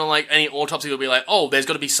presumably are gonna, like, any autopsy will be like, oh, there's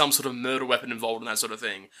gotta be some sort of murder weapon involved in that sort of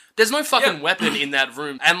thing. There's no fucking weapon in that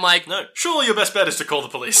room. And, like... No. Surely your best bet is to call the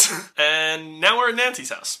police. And now we're at Nancy's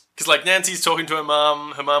house. Because, like, Nancy's talking to her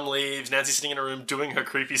mum leaves, Nancy's sitting in a room doing her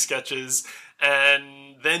creepy sketches,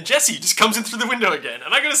 and then Jesse just comes in through the window again.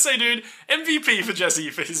 And I gotta say, dude, MVP for Jesse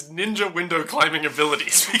for his ninja window climbing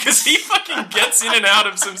abilities, because he fucking gets in and out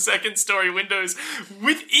of some second story windows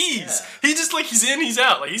with ease. Yeah. He just, like, he's in, he's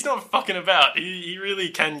out. Like, he's not fucking about. He really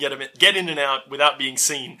can get in and out without being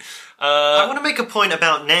seen. I want to make a point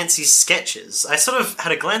about Nancy's sketches. I sort of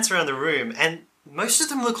had a glance around the room, and most of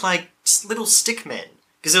them look like little stick men.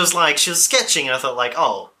 Because it was like, she was sketching, and I thought, like,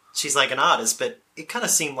 oh, she's like an artist, but it kind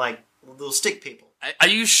of seemed like little stick people. Are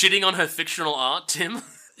you shitting on her fictional art, Tim?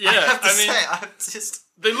 Yeah, I have to say, I'm just...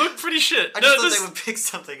 They look pretty shit. I just thought they would pick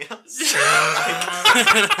something else.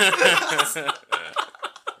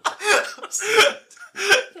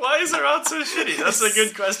 Why is her art so shitty? That's a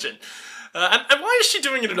good question. And why is she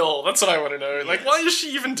doing it at all? That's what I want to know. Like, why is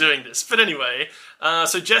she even doing this? But anyway,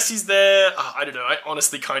 so Jesse's there. I don't know. I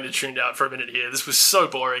honestly kind of tuned out for a minute here. This was so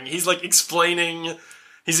boring. He's like explaining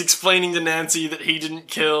to Nancy that he didn't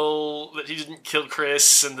kill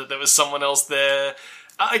Chris and that there was someone else there.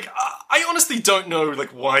 I honestly don't know, like,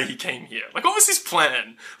 why he came here. Like, what was his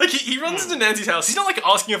plan? Like, he runs into Nancy's house. He's not, like,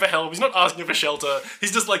 asking her for help. He's not asking her for shelter.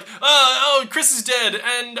 He's just like, oh, Chris is dead,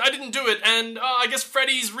 and I didn't do it, and I guess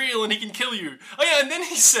Freddy's real, and he can kill you. Oh, yeah, and then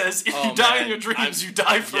he says, if you die in your dreams, you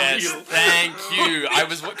die for real. Thank you. I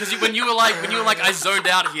was, because when you were like, I zoned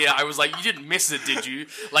out here, I was like, you didn't miss it, did you?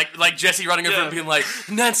 Like Jesse running over and being like,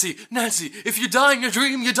 Nancy, if you die in your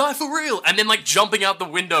dream, you die for real. And then, like, jumping out the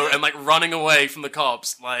window and, like, running away from the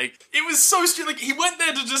cops. Like, it was so stupid. Like, he went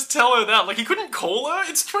there to just tell her that. Like, he couldn't call her.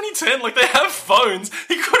 It's 2010. Like, they have phones.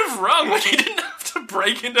 He could have rung. Like, he didn't have to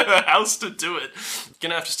break into her house to do it. I'm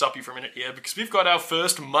gonna have to stop you for a minute here because we've got our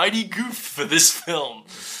first mighty goof for this film.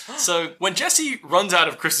 So, when Jesse runs out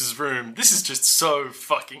of Chris's room, this is just so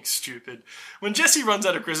fucking stupid. When Jesse runs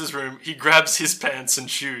out of Chris's room, he grabs his pants and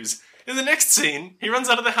shoes. In the next scene, he runs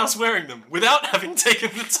out of the house wearing them without having taken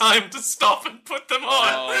the time to stop and put them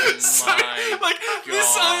on. Oh so, like, God.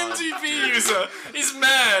 This IMDb user is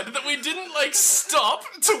mad that we didn't, like, stop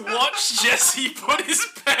to watch Jesse put his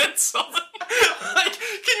pants on. Like,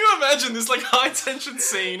 can you imagine this, like, high-tension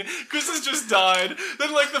scene? Chris has just died.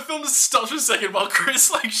 Then, like, the film just stops for a second while Chris,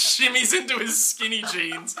 like, shimmies into his skinny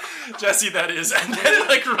jeans. Jesse, that is. And then,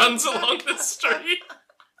 like, runs along the street.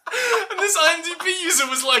 And this IMDb user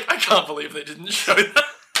was like, I can't believe they didn't show that.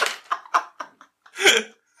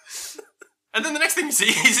 And then the next thing you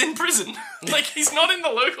see, he's in prison. Like, he's not in the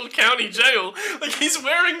local county jail. Like, he's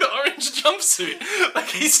wearing the orange jumpsuit. Like,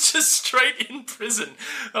 he's just straight in prison.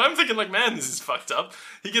 And I'm thinking, like, man, this is fucked up.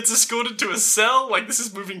 He gets escorted to a cell. Like, this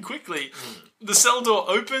is moving quickly. The cell door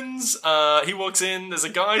opens. He walks in. There's a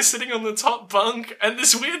guy sitting on the top bunk. And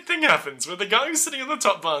this weird thing happens where the guy who's sitting on the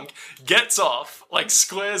top bunk gets off, like,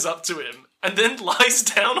 squares up to him, and then lies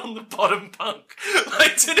down on the bottom bunk.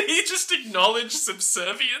 Like, did he just acknowledge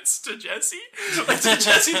subservience to Jesse? Like, did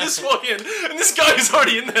Jesse just walk in? And this guy is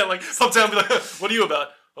already in there, like, pop down and be like, what are you about?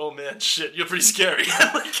 Oh man, shit, you're pretty scary.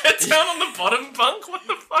 Like, get down on the bottom bunk? What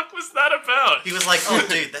the fuck was that about? He was like, oh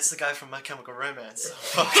dude, that's the guy from My Chemical Romance.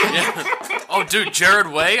 Yeah. Oh dude, Jared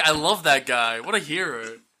Way? I love that guy. What a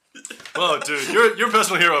hero. Oh dude, you're a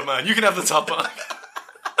personal hero of mine. You can have the top bunk.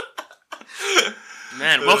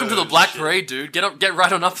 Man, welcome to the Black Parade, dude. Get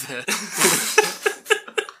right on up there.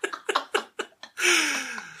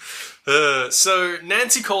 So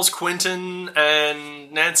Nancy calls Quentin,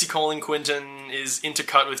 and Nancy calling Quentin is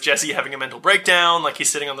intercut with Jesse having a mental breakdown. Like, he's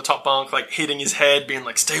sitting on the top bunk, like, hitting his head, being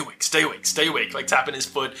like, stay awake, stay awake, stay awake, like, tapping his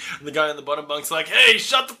foot. And the guy on the bottom bunk's like, hey,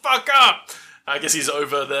 shut the fuck up! I guess he's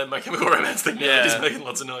over the My Chemical Romance thing now. Yeah. He's making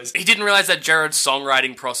lots of noise. He didn't realize that Jared's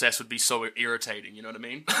songwriting process would be so irritating, you know what I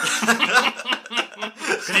mean?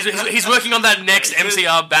 he's working on that next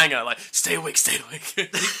MCR banger, like, stay awake, stay awake.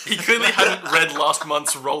 He clearly hadn't read last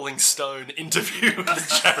month's Rolling Stone interview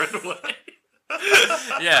with Jared Way.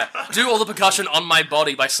 Yeah, do all the percussion on my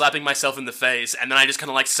body by slapping myself in the face, and then I just kind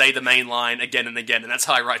of like say the main line again and again, and that's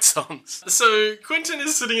how I write songs. So Quentin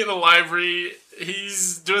is sitting in the library,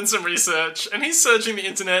 he's doing some research, and he's searching the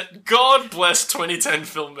internet. God bless 2010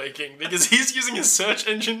 filmmaking, because he's using a search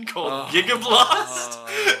engine called Gigablast.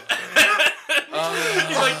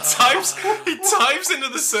 He types into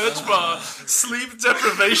the search bar sleep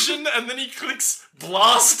deprivation, and then he clicks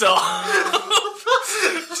blast off.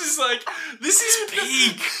 Just like, this is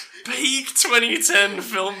peak 2010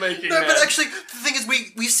 filmmaking. No, but actually, the thing is,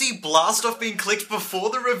 we see blast off being clicked before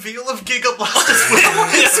the reveal of Gigablast as well.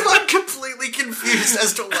 So I'm completely confused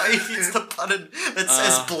as to why he hits the button that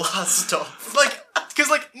says blast off. Like, Because,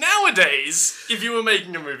 like, nowadays, if you were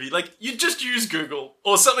making a movie, like, you'd just use Google,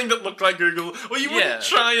 or something that looked like Google, or you wouldn't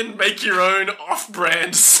try and make your own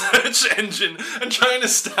off-brand search engine and try and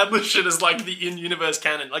establish it as, like, the in-universe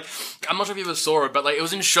canon. Like, I'm not sure if you ever saw it, but, like, it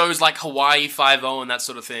was in shows like Hawaii Five-0 and that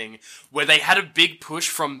sort of thing, where they had a big push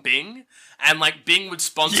from Bing, and, like, Bing would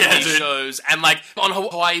sponsor these shows, and, like, on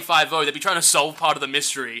Hawaii Five-0, they'd be trying to solve part of the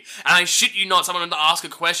mystery, and I shit you not, someone would ask a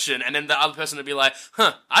question, and then the other person would be like,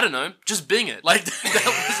 I don't know, just Bing it. Like, that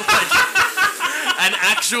was, like, an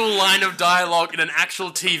actual line of dialogue in an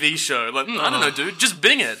actual TV show. Like, I don't know, dude, just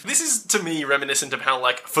Bing it. This is, to me, reminiscent of how,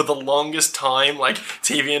 like, for the longest time, like,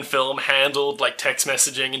 TV and film handled, like, text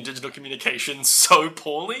messaging and digital communication so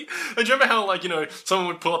poorly. Like, do you remember how, like, you know, someone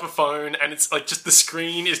would pull up a phone and it's, like, just the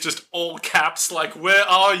screen is just all caps, like, where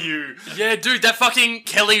are you? Yeah, dude, that fucking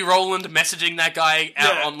Kelly Rowland messaging that guy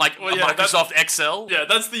out on, like, Microsoft Excel. Yeah,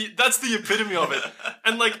 that's the epitome of it.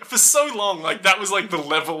 And, like, for so long, like, that was, like, the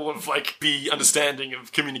level of, like, the understanding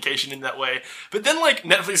of communication in that way. But then, like,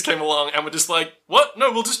 Netflix came along and were just like, what?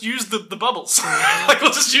 No, we'll just use the bubbles. Like,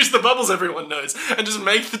 we'll just use the bubbles everyone knows and just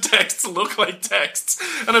make the texts look like texts.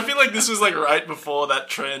 And I feel like this was, like, right before that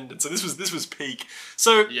trend. And so this was peak.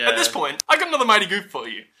 So, at this point, I got another mighty goof for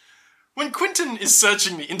you. When Quentin is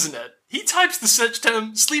searching the internet, he types the search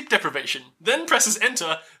term sleep deprivation, then presses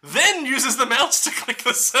enter, then uses the mouse to click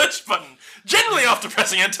the search button. Generally, after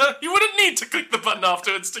pressing enter, you wouldn't need to click the button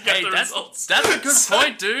afterwards to get the results. That's a good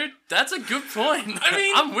point, dude. That's a good point. I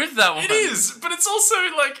mean, I'm with that one. It is, but it's also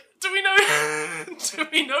like, do we know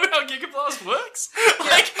how Gigablast works?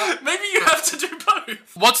 Like, maybe you have to do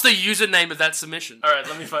both. What's the username of that submission? All right,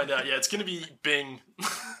 let me find out. Yeah, it's going to be Bing.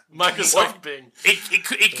 Microsoft Bing.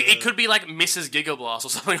 It could be like Mrs. Gigablast or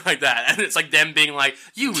something like that, and it's like them being like,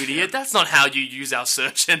 "You idiot! That's not how you use our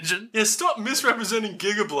search engine." Yeah, stop misrepresenting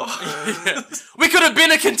Gigablast. We could have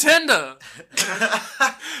been a contender.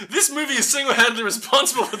 This movie is single-handedly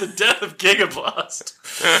responsible for the death of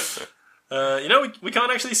Gigablast. You know, we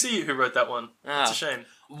can't actually see who wrote that one. It's a shame.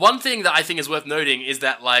 One thing that I think is worth noting is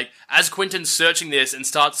that, like, as Quentin's searching this and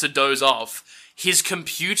starts to doze off, his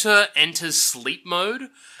computer enters sleep mode.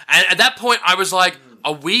 And at that point, I was like,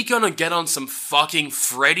 are we gonna get on some fucking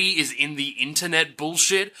Freddy is in the internet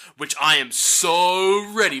bullshit? Which I am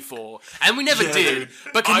so ready for. And we never did.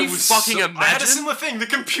 But can you fucking imagine? I had a similar thing. The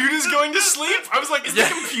computer's going to sleep. I was like, is the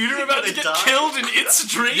computer about to get killed in its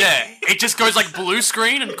dream? Yeah. It just goes like blue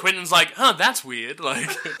screen and Quentin's like, that's weird. Like,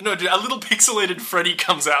 no, dude, a little pixelated Freddy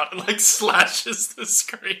comes out and like slashes the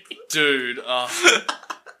screen. Dude,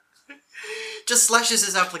 just slashes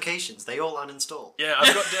his applications. They all uninstall. Yeah,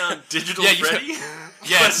 I've got down Digital Freddy.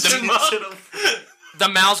 The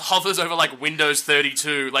mouse hovers over like Windows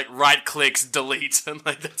 32, like right clicks, delete, and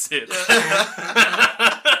like that's it.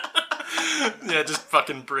 Yeah, just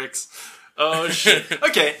fucking bricks. Oh shit.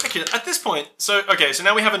 Okay, at this point, so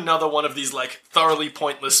now we have another one of these like thoroughly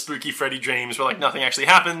pointless spooky Freddy dreams where like nothing actually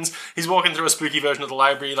happens. He's walking through a spooky version of the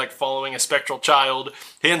library, like following a spectral child.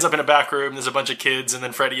 He ends up in a back room, there's a bunch of kids, and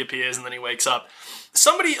then Freddy appears and then he wakes up.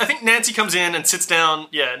 I think Nancy comes in and sits down,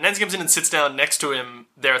 next to him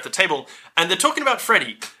there at the table, and they're talking about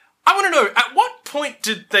Freddy. I want to know, at what point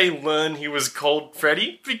did they learn he was called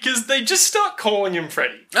Freddy? Because they just start calling him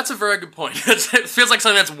Freddy. That's a very good point. It feels like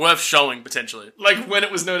something that's worth showing, potentially. Like, when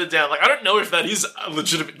it was noted down. Like, I don't know if that is a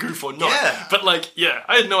legitimate goof or not. Yeah. But, like, yeah,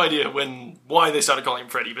 I had no idea why they started calling him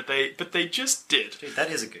Freddy, but they just did. Dude,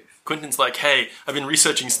 that is a goof. Quentin's like, hey, I've been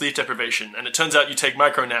researching sleep deprivation, and it turns out you take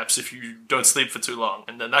micro naps if you don't sleep for too long,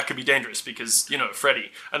 and then that could be dangerous because, you know,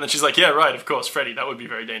 Freddy. And then she's like, yeah, right, of course, Freddy, that would be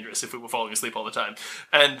very dangerous if we were falling asleep all the time.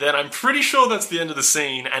 And then I'm pretty sure that's the end of the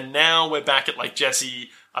scene, and now we're back at, like,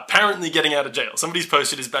 Jesse apparently getting out of jail. Somebody's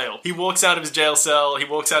posted his bail. He walks out of his jail cell, he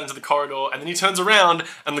walks out into the corridor, and then he turns around,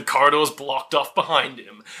 and the corridor's blocked off behind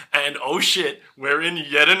him. And oh shit, we're in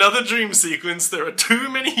yet another dream sequence. There are too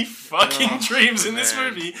many fucking dreams in this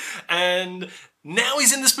movie. And now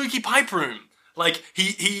he's in the spooky pipe room. Like,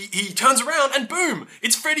 he turns around and boom!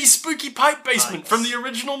 It's Freddy's spooky pipe basement from the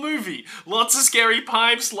original movie. Lots of scary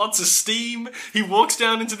pipes, lots of steam. He walks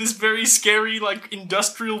down into this very scary, like,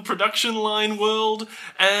 industrial production line world,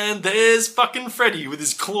 and there's fucking Freddy with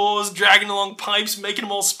his claws dragging along pipes, making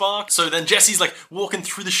them all spark. So then Jesse's, like, walking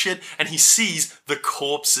through the shit, and he sees the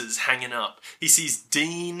corpses hanging up. He sees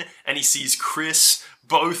Dean, and he sees Chris,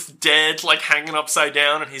 both dead, like hanging upside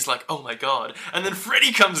down, and he's like, oh my god. And then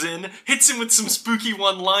Freddy comes in, hits him with some spooky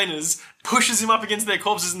one-liners, pushes him up against their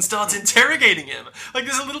corpses and starts interrogating him. Like,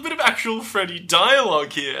 there's a little bit of actual Freddy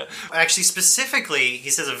dialogue here. Actually, specifically, he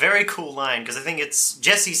says a very cool line, because I think it's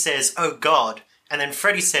Jesse says, oh god, and then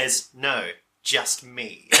Freddy says, no. just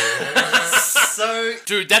me. So...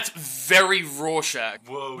 Dude, that's very Rorschach.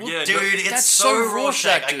 Whoa, yeah. Dude, it's that's so so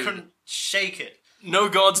Rorschach. Rorschach, dude. I couldn't shake it. No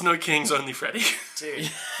gods, no kings, only Freddy.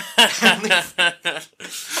 Dude.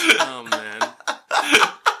 Oh, man.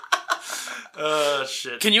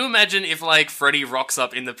 Shit. Can you imagine if, like, Freddy rocks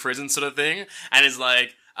up in the prison sort of thing, and is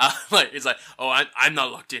like, it's like, oh, I'm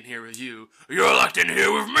not locked in here with you. You're locked in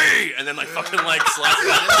here with me! And then, like, fucking, like,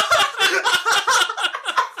 slices at him.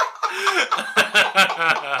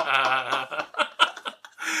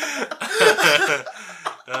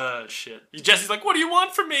 Shit. Jesse's like, what do you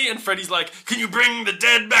want from me? And Freddy's like, can you bring the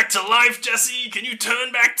dead back to life, Jesse? Can you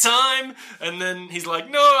turn back time? And then he's like,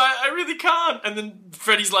 no, I really can't. And then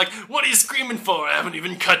Freddy's like, what are you screaming for? I haven't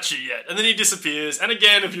even cut you yet. And then he disappears. And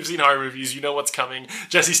again, if you've seen horror movies, you know what's coming.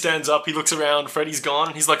 Jesse stands up, he looks around, Freddy's gone,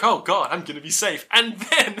 and he's like, oh god, I'm gonna be safe. And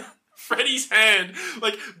then... Freddy's hand,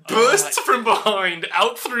 like, bursts from behind,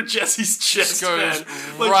 out through Jesse's chest, Just goes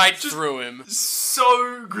man. Like, right just through him.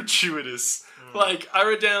 so gratuitous. Like, I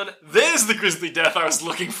wrote down, there's the grisly death I was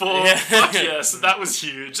looking for. Yeah. Fuck yes, that was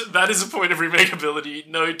huge. That is a point of remakeability,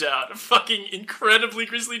 no doubt. A fucking incredibly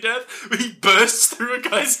grisly death where he bursts through a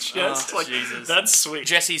guy's chest. Oh, like, Jesus. that's sweet.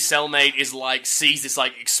 Jesse's cellmate is like, sees this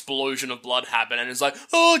like explosion of blood happen and is like,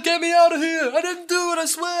 oh, get me out of here! I didn't do it, I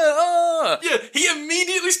swear! Ah! Yeah, he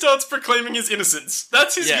immediately starts proclaiming his innocence.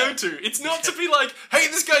 That's his Yeah. go-to. It's not to be like, hey,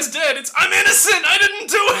 this guy's dead. It's, I'm innocent! I didn't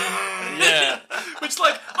do it! Yeah. Which,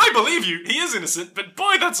 like, I believe you. He is innocent, but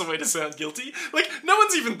boy, that's a way to sound guilty. Like, no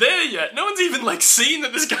one's even there yet. No one's even, like, seen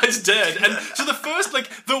that this guy's dead. And so the first,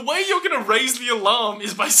 like, the way you're gonna raise the alarm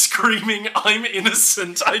is by screaming, I'm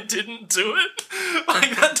innocent. I didn't do it.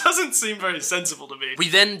 Like, that doesn't seem very sensible to me. We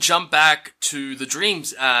then jump back to the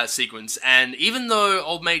dreams sequence, and even though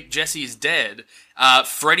old mate Jesse is dead,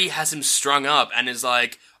 Freddy has him strung up and is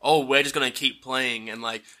like, oh, we're just gonna keep playing, and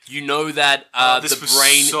like, you know that This the was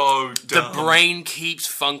brain so dumb. the brain keeps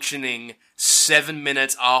functioning 7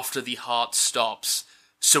 minutes after the heart stops.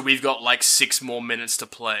 So we've got like 6 more minutes to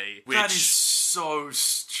play. Which That is so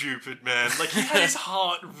stupid, man. Like, he had his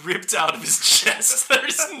heart ripped out of his chest. There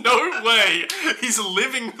is no way he's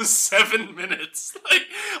living for 7 minutes. Like,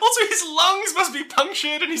 also his lungs must be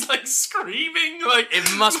punctured and he's like screaming. Like,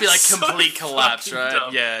 it must be like so complete collapse, fucking right?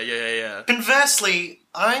 dumb. Yeah. Conversely,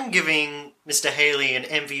 I'm giving Mr. Haley an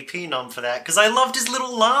MVP nom for that, because I loved his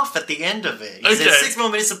little laugh at the end of it. He says Okay. 6 more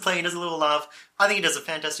minutes of play and does a little laugh. I think he does a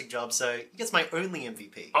fantastic job, so he gets my only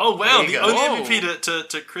MVP. Oh, wow. There you The go. only Whoa. MVP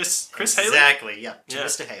to Chris Haley? Exactly, yeah. To Yeah.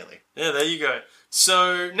 Mr. Haley. Yeah, there you go.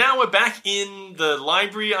 So now we're back in the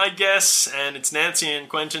library, I guess, and it's Nancy and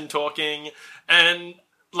Quentin talking, and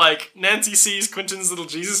like, Nancy sees Quentin's little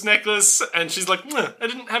Jesus necklace, and she's like, I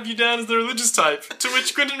didn't have you down as the religious type. To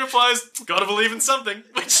which Quentin replies, gotta believe in something.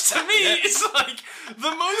 Which to me is like the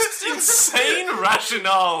most insane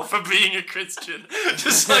rationale for being a Christian.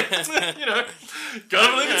 Just like, you know,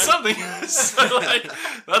 gotta believe in something. So like,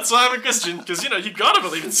 that's why I'm a Christian, because, you know, you gotta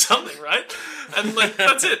believe in something, right? And like,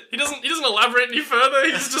 that's it. He doesn't elaborate any further.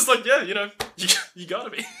 He's just like, yeah, you know, you gotta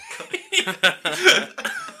be.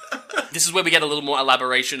 This is where we get a little more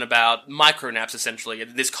elaboration about micronaps, essentially,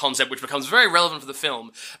 this concept which becomes very relevant for the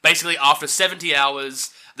film. Basically, after 70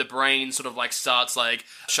 hours, the brain sort of like starts like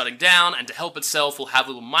shutting down, and to help itself will have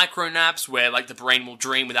little micronaps where like the brain will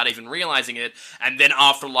dream without even realizing it, and then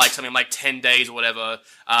after like something like 10 days or whatever,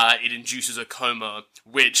 it induces a coma,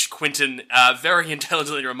 which Quentin very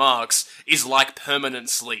intelligently remarks is like permanent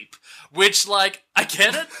sleep. Which, like, I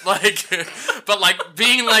get it, like, but like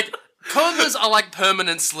being like, comas are like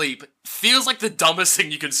permanent sleep feels like the dumbest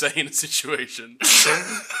thing you can say in a situation.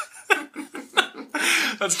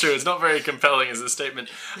 That's true. It's not very compelling as a statement.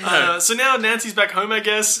 So now Nancy's back home, I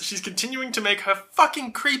guess. She's continuing to make her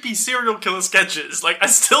fucking creepy serial killer sketches. Like, I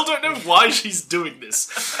still don't know why she's doing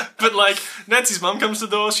this. But, like, Nancy's mum comes to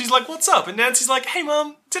the door. She's like, what's up? And Nancy's like, hey,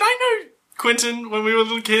 mum, did I know Quentin when we were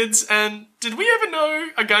little kids? And did we ever know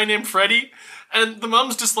a guy named Freddy? And the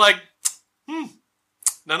mum's just like,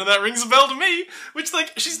 none of that rings a bell to me. Which,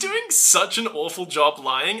 like, she's doing such an awful job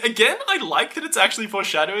lying. Again, I like that it's actually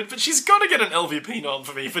foreshadowed, but she's got to get an LVP nom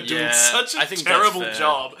for me for doing Yeah, such I a think that's terrible fair.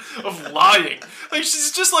 job of lying. Like,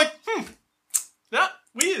 she's just like, nah,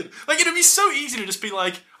 weird. Like, it'd be so easy to just be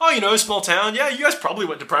like, oh, you know, small town, yeah, you guys probably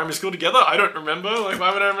went to primary school together, I don't remember, like,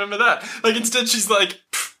 why would I remember that? Like, instead she's like,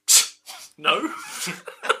 no.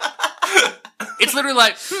 It's literally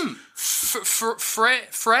like, Frady?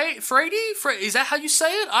 Is that how you say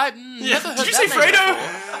it? I never heard Did you that say name Fredo?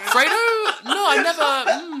 before. Fredo? No, I never.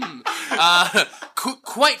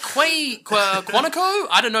 Quantico?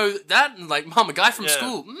 I don't know that. Like, mom, a guy from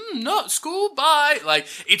school. No, school, bye. Like,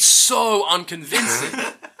 it's so unconvincing.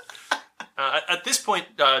 At this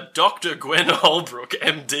point, Dr. Gwen Holbrook,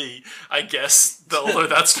 MD, I guess, although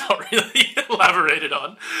that's not really elaborated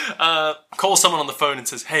on, calls someone on the phone and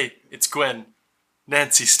says, "Hey, it's Gwen.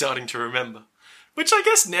 Nancy's starting to remember." Which I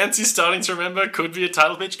guess Nancy's starting to remember could be a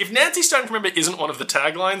title pitch. If Nancy's starting to remember isn't one of the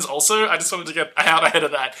taglines, also, I just wanted to get out ahead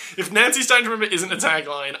of that. If Nancy's starting to remember isn't a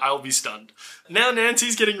tagline, I'll be stunned. Now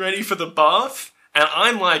Nancy's getting ready for the bath, and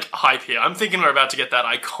I'm like hype here. I'm thinking we're about to get that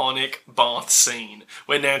iconic bath scene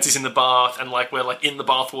where Nancy's in the bath and like we're like in the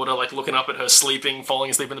bath water, like looking up at her sleeping, falling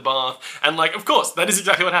asleep in the bath. And like, of course, that is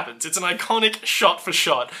exactly what happens. It's an iconic shot for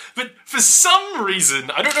shot. But for some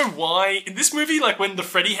reason, I don't know why, in this movie, like when the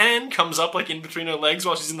Freddy hand comes up like in between her legs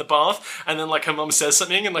while she's in the bath and then like her mum says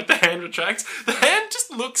something and like the hand retracts, the hand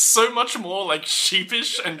just looks so much more like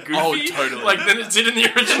sheepish and goofy. Oh, totally. Like than it did in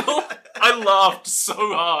the original. I laughed so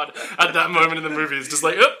hard at that moment in the movie. It's just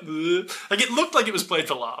like, like it looked like it was played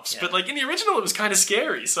for laughs, but like in the original it was kind of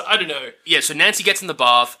scary, so I don't know. Yeah, so Nancy gets in the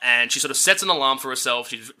bath and she sort of sets an alarm for herself.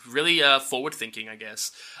 She's really forward thinking, I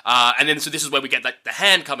guess. And then so this is where we get like the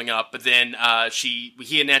hand coming up, but then we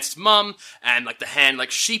hear Nancy's mum and like the hand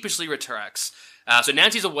like sheepishly retracts. So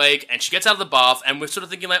Nancy's awake and she gets out of the bath and we're sort of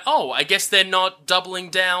thinking like, oh, I guess they're not doubling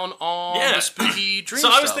down on the spooky dream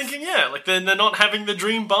stuff. So I was thinking, like they're not having the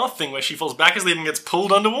dream bath thing where she falls back asleep and gets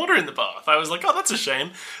pulled underwater in the bath. I was like, oh, that's a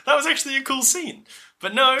shame. That was actually a cool scene.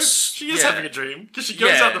 But no, she is having a dream because she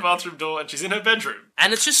goes out the bathroom door and she's in her bedroom.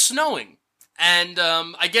 And it's just snowing. And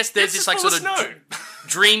I guess there's this like sort of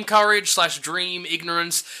dream courage / dream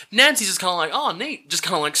ignorance. Nancy's just kind of like, oh, neat. Just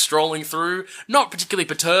kind of like strolling through, not particularly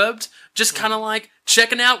perturbed, just kind of like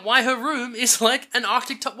checking out why her room is like an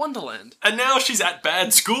Arctic wonderland. And now she's at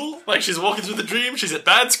bad school. Like she's walking through the dream, she's at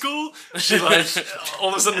bad school. She like all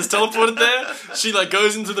of a sudden is teleported there. She like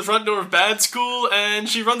goes into the front door of bad school and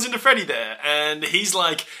she runs into Freddy there. And he's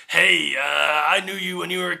like, hey, I knew you when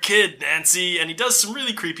you were a kid, Nancy. And he does some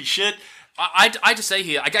really creepy shit. I just say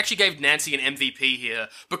here, I actually gave Nancy an MVP here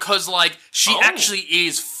because, like, she actually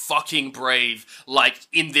is fucking brave, like,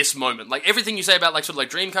 in this moment. Like, everything you say about, like, sort of, like,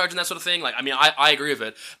 dream courage and that sort of thing, like, I mean, I agree with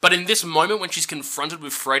it. But in this moment when she's confronted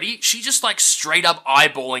with Freddy, she just, like, straight up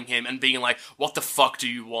eyeballing him and being like, what the fuck do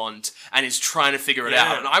you want? And is trying to figure it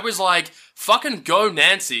out. And I was like, fucking go,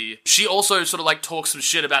 Nancy. She also sort of, like, talks some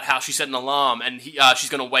shit about how she set an alarm and she's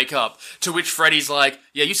gonna wake up. To which Freddy's like,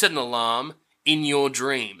 yeah, you set an alarm in your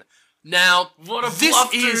dream. Now, what a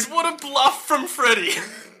bluff, dude. What a bluff from Freddy.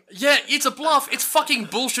 Yeah, it's a bluff. It's fucking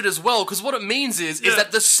bullshit as well, because what it means is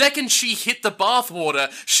that the second she hit the bathwater,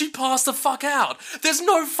 she passed the fuck out. There's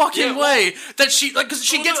no fucking way that she, like, because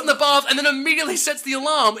she gets in the bath and then immediately sets the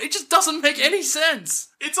alarm. It just doesn't make any sense.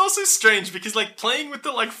 It's also strange because, like, playing with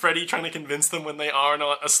the, like, Freddy trying to convince them when they are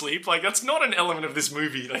not asleep, like, that's not an element of this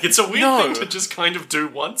movie. Like, it's a weird thing to just kind of do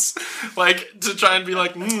once. Like, to try and be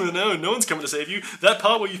like, no one's coming to save you. That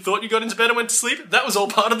part where you thought you got into bed and went to sleep, that was all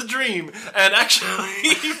part of the dream. And actually,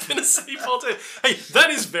 you've been asleep all day. Hey,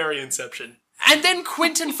 that is very Inception. And then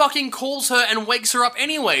Quentin fucking calls her and wakes her up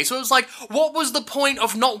anyway. So it was like, what was the point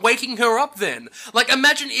of not waking her up then? Like,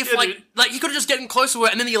 imagine if, like he could have just gotten close to her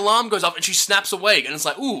and then the alarm goes off and she snaps awake and it's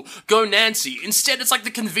like, ooh, go Nancy. Instead, it's like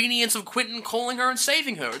the convenience of Quentin calling her and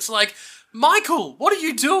saving her. It's like, Michael, what are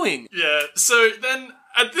you doing? Yeah, so then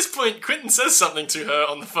at this point, Quentin says something to her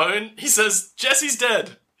on the phone. He says, Jesse's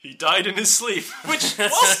dead. He died in his sleep, which,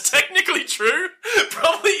 whilst technically true,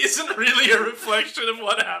 probably isn't really a reflection of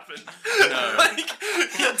what happened. No. Like,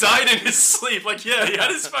 he died in his sleep. Like, yeah, he had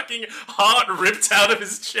his fucking heart ripped out of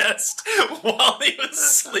his chest while he was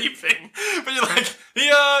sleeping. But you're like, he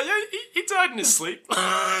died in his sleep.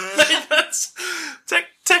 Like, that's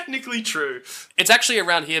technically true. It's actually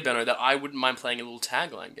around here, Benno, that I wouldn't mind playing a little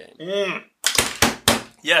tagline game.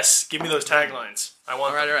 Yes, give me those taglines. I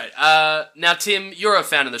want All right. Now, Tim, you're a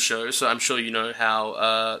fan of the show, so I'm sure you know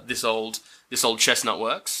how this old chestnut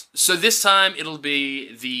works. So this time, it'll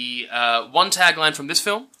be the one tagline from this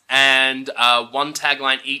film and one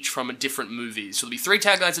tagline each from a different movie. So there'll be 3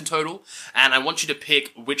 taglines in total, and I want you to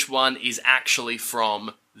pick which one is actually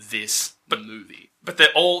from this movie. But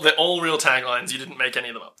they're all real taglines. You didn't make any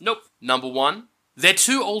of them up. Nope. Number 1. They're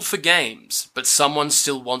too old for games, but someone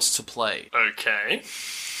still wants to play. Okay.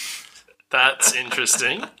 That's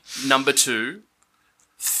interesting. Number 2,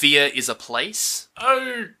 fear is a place.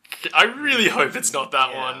 Okay. I really hope it's not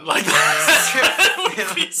that one. Like, that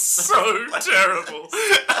would be so terrible.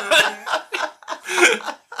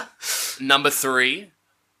 Number 3,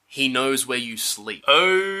 he knows where you sleep.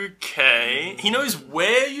 Okay. He knows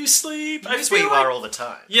where you sleep? He knows where you are all the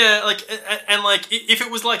time. Yeah, like, and like, if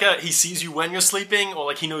it was like he sees you when you're sleeping, or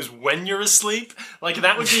like he knows when you're asleep, like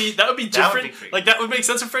that would be different. That would be creepy. Like that would make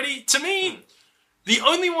sense for Freddy. To me, The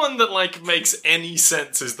only one that, like, makes any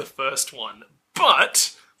sense is the first one.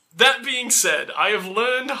 But, that being said, I have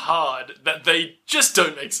learned hard that they just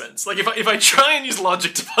don't make sense. Like, if I try and use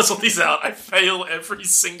logic to puzzle these out, I fail every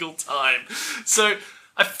single time. So,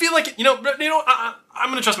 I feel like, I'm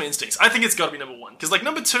gonna trust my instincts. I think it's gotta be number one. Because, like,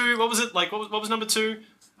 number two, what was it? Like, what was number two?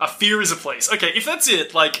 Fear is a place. Okay, if that's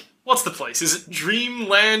it, like, what's the place? Is it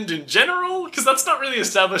Dreamland in general? Because that's not really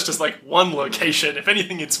established as, like, one location. If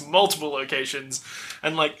anything, it's multiple locations.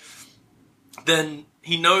 And, like, then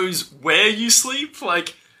he knows where you sleep.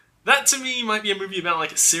 Like, that to me might be a movie about,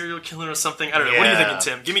 like, a serial killer or something. I don't know. What are you thinking,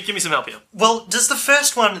 Tim? Give me some help here. Well, does the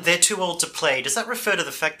first one, they're too old to play, does that refer to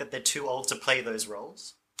the fact that they're too old to play those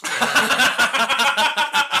roles? Because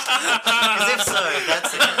if so,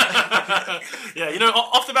 that's it. Yeah,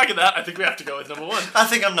 off the back of that, I think we have to go with number one. I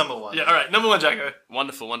think I'm number one. Yeah, alright, number one, Jacko.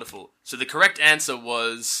 Wonderful, wonderful. So the correct answer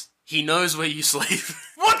was, he knows where you sleep.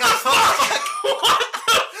 What the fuck? What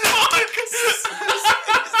the fuck?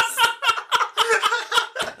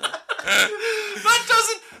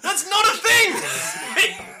 That's not a thing!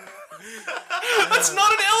 That's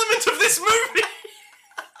not an element of this movie!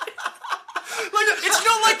 Like, it's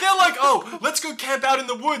not like they're like, oh, let's go camp out in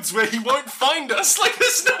the woods where he won't find us. Like,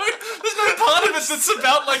 there's no part of it that's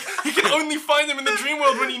about, like, he can only find them in the dream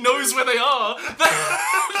world when he knows where they are.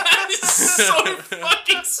 That is so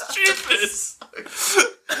fucking stupid.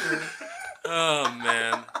 Oh,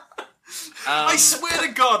 man. I swear to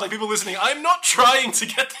God, like, people listening, I'm not trying to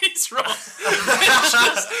get these wrong.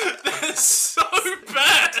 They're so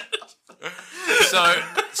bad.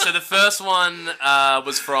 So the first one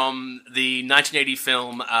was from the 1980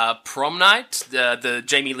 film Prom Night, the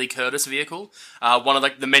Jamie Lee Curtis vehicle. One of,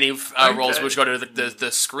 like, the many roles which got her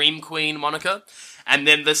the Scream Queen moniker. And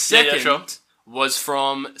then the second was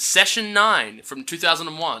from Session 9 from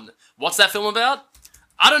 2001. What's that film about?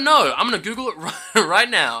 I don't know. I'm going to Google it right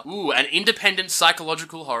now. Ooh, an independent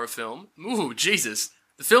psychological horror film. Ooh, Jesus.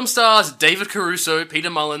 The film stars David Caruso,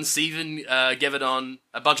 Peter Mullen, Stephen Gevadon,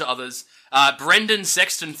 a bunch of others. Brendan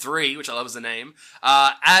Sexton III, which I love as a name,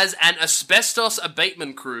 as an asbestos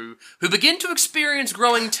abatement crew who begin to experience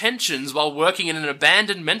growing tensions while working in an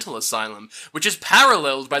abandoned mental asylum, which is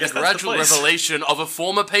paralleled by the gradual revelation of a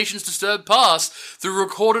former patient's disturbed past through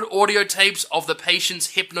recorded audio tapes of the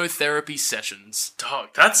patient's hypnotherapy sessions. Dog,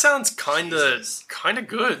 that sounds kind of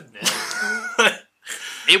good, man.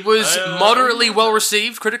 It was moderately well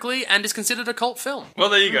received critically and is considered a cult film. Well,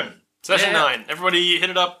 there you go. Session 9. Everybody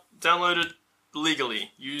hit it up, download it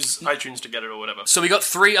legally. Use iTunes to get it or whatever. So we got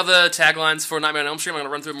 3 other taglines for Nightmare on Elm Street. I'm going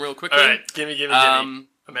to run through them real quickly. Alright, gimme. A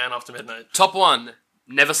Man After Midnight. Top 1,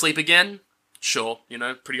 Never Sleep Again. Sure,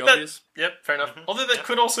 pretty obvious. Yep, fair enough. Although that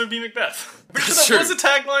could also be Macbeth. That's true. That was a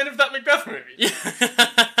tagline of that Macbeth movie. Yeah.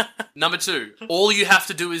 Number 2, All You Have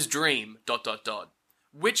to Do Is Dream, ...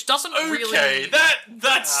 Which doesn't really... Okay,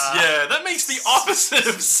 that makes the opposite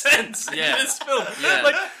of sense in this film.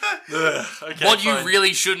 Yeah. Okay, what you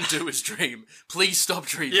really shouldn't do is dream. Please stop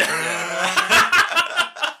dreaming. Yeah.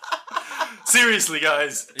 Seriously,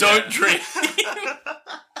 guys, don't dream.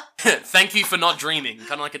 Thank you for not dreaming.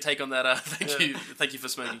 Kind of like a take on that. Thank you for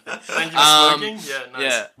smoking. Thank you for smoking. Yeah, nice.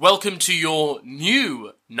 Yeah. Welcome to your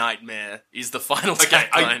new nightmare is the final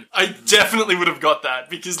tagline. I definitely would have got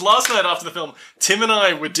that because last night after the film, Tim and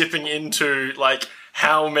I were dipping into like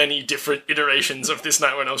how many different iterations of this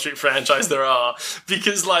Nightmare on Elm Street franchise there are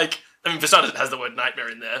because like. I mean, for starters, it has the word nightmare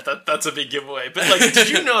in there. That's a big giveaway. But, like, did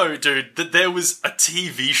you know, dude, that there was a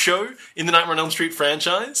TV show in the Nightmare on Elm Street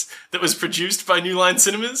franchise that was produced by New Line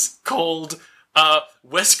Cinemas called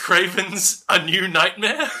Wes Craven's A New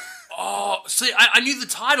Nightmare? Oh, see, I knew the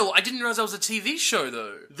title. I didn't realize that was a TV show,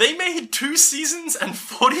 though. They made 2 seasons and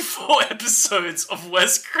 44 episodes of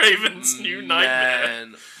Wes Craven's New Nightmare.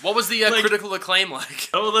 Man. What was the critical acclaim like?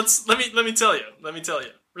 Oh, let me tell you.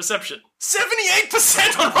 Reception.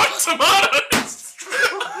 78% on Rotten Tomatoes!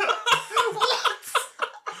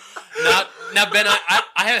 Now, Ben, I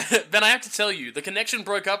have to tell you, the connection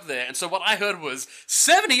broke up there, and so what I heard was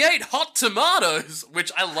 78 hot tomatoes,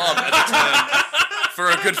 which I love as a term for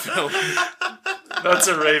a good film. That's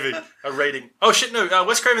a rating. Oh shit, no,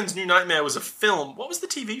 Wes Craven's New Nightmare was a film. What was the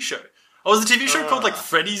TV show? Oh, was the TV show called, like,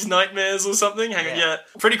 Freddy's Nightmares or something? Hang on, yeah.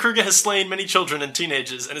 Freddy Krueger has slain many children and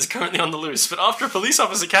teenagers and is currently on the loose, but after a police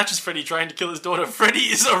officer catches Freddy trying to kill his daughter,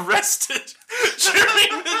 Freddy is arrested.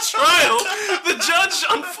 During the trial, the judge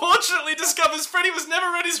unfortunately discovers Freddy was never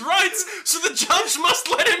read his rights, so the judge must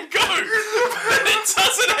let him go. But it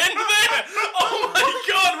doesn't end there. Oh my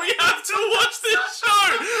god, we have to watch this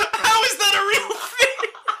show. How is that a real thing?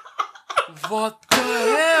 What the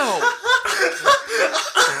hell?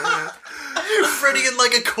 Freddy in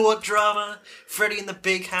like a court drama. Freddy in the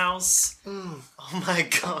big house. Oh my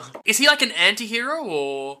god. Is he like an anti-hero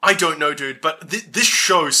or? I don't know, dude, but this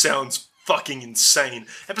show sounds fucking insane.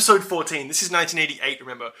 Episode 14, this is 1988,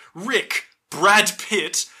 remember. Rick, Brad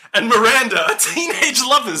Pitt, and Miranda are teenage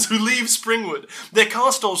lovers who leave Springwood. Their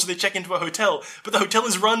car stalls so they check into a hotel, but the hotel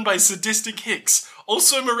is run by sadistic hicks.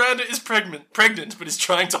 Also, Miranda is pregnant, but is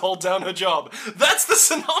trying to hold down her job. That's the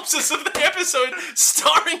synopsis of the episode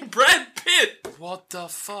starring Brad Pitt. What the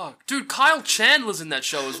fuck? Dude, Kyle Chandler's in that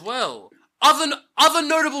show as well. Other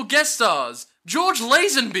notable guest stars. George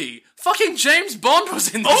Lazenby. Fucking James Bond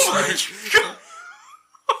was in this show.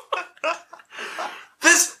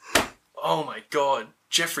 Oh my god.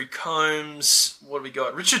 Jeffrey Combs. What do we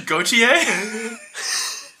got? Richard Gauthier?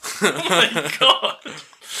 Oh my god.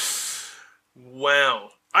 Wow.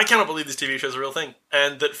 I cannot believe this TV show is a real thing.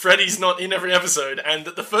 And that Freddy's not in every episode. And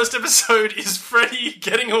that the first episode is Freddy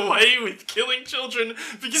getting away with killing children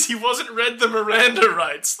because he wasn't read the Miranda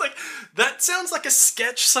rights. Like, that sounds like a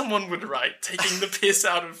sketch someone would write, taking the piss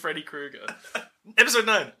out of Freddy Krueger. Episode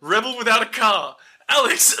 9. Rebel Without a Car.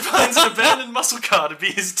 Alex finds an abandoned muscle car to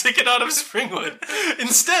be his ticket out of Springwood.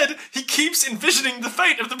 Instead, he keeps envisioning the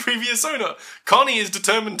fate of the previous owner. Connie is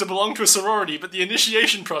determined to belong to a sorority, but the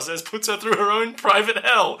initiation process puts her through her own private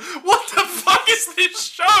hell. What the fuck is this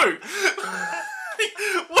show?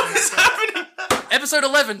 What is happening? Episode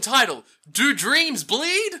 11, title, Do Dreams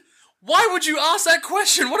Bleed? Why would you ask that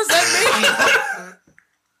question? What does that mean?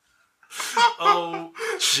 Oh,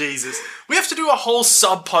 Jesus. We have to do a whole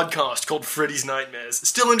sub-podcast called Freddy's Nightmares.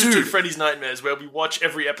 Still into Freddy's Nightmares, where we watch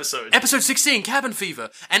every episode. Episode 16, Cabin Fever.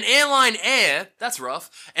 An airline heir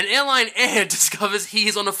discovers he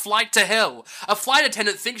is on a flight to hell. A flight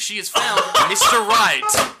attendant thinks she has found Mr. Right.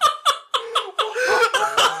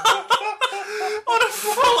 On a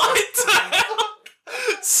flight to hell.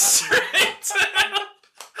 Straight to hell.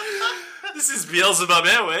 This is Beelzebub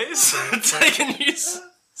Airways. Taking you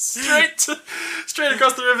straight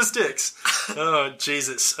across the river Styx. Oh,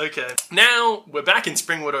 Jesus. Okay. Now, we're back in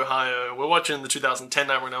Springwood, Ohio. We're watching the 2010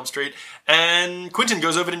 Nightmare on Elm Street, and Quentin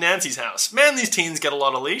goes over to Nancy's house. Man, these teens get a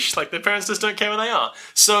lot of leash. Like, their parents just don't care where they are.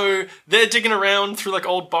 So, they're digging around through, like,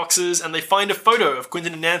 old boxes, and they find a photo of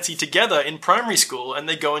Quentin and Nancy together in primary school, and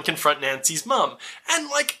they go and confront Nancy's mum. And,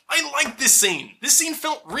 like, I like this scene. This scene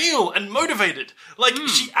felt real and motivated. Like,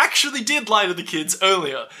 she actually did lie to the kids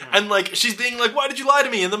earlier. And, like, she's being like, why did you lie to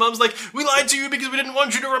me? And the mum's like, we lied to you because we didn't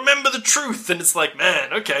want you to remember the truth. And it's like,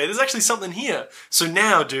 man, okay, there's actually something here. So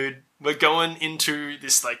now, dude, we're going into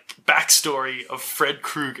this, like, backstory of Fred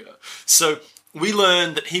Krueger. So we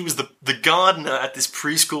learned that he was the gardener at this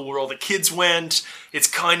preschool where all the kids went. It's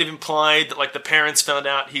kind of implied that, like, the parents found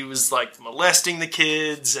out he was, like, molesting the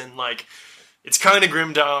kids, and, like, it's kind of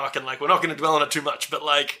grimdark, and, like, we're not going to dwell on it too much, but,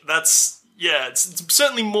 like, that's... Yeah, it's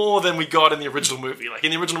certainly more than we got in the original movie. Like, in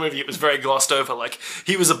the original movie, it was very glossed over. Like,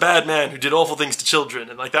 he was a bad man who did awful things to children,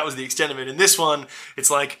 and, like, that was the extent of it. In this one, it's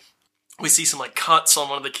like, we see some, like, cuts on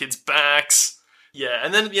one of the kids' backs. Yeah,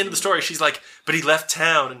 and then at the end of the story, she's like, but he left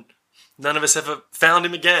town, and none of us ever found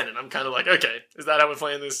him again. And I'm kind of like, okay, is that how we're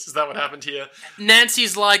playing this? Is that what happened here?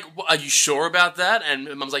 Nancy's like, are you sure about that? And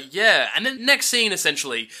Mum's like, yeah. And then next scene,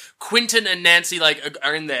 essentially, Quentin and Nancy, like,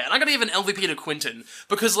 are in there. And I gotta give an LVP to Quentin.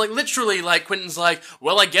 Because, like, literally, like, Quentin's like,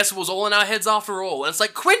 well, I guess it was all in our heads after all. And it's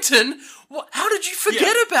like, Quentin, how did you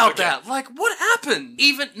forget about that? Like, what happened?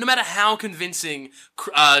 Even, no matter how convincing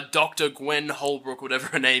Dr. Gwen Holbrook, whatever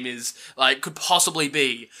her name is, like, could possibly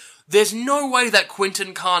be, there's no way that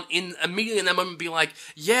Quentin can't immediately in that moment be like,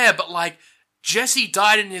 yeah, but, like, Jesse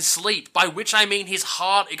died in his sleep, by which I mean his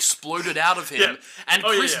heart exploded out of him, and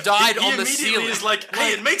Chris died on the ceiling. He's like,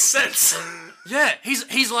 hey, it makes sense. Yeah,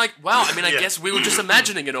 he's like, wow, I mean, I guess we were just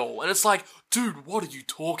imagining it all. And it's like, dude, what are you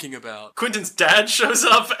talking about? Quentin's dad shows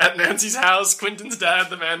up at Nancy's house. Quentin's dad,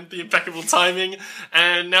 the man with the impeccable timing,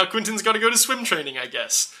 and now Quentin's got to go to swim training, I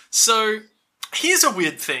guess. So... here's a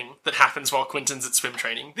weird thing that happens while Quentin's at swim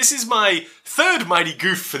training. This is my third mighty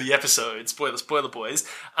goof for the episode. Spoiler, boys.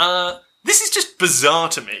 This is just bizarre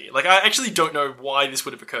to me. Like, I actually don't know why this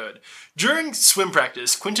would have occurred. During swim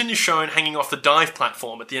practice, Quentin is shown hanging off the dive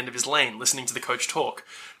platform at the end of his lane, listening to the coach talk.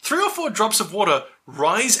 3 or 4 drops of water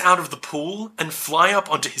rise out of the pool and fly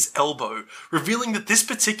up onto his elbow, revealing that this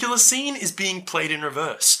particular scene is being played in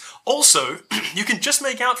reverse. Also, you can just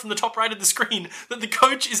make out from the top right of the screen that the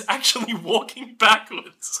coach is actually walking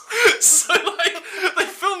backwards. So, like, they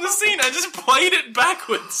filmed the scene and just played it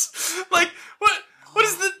backwards. Like, what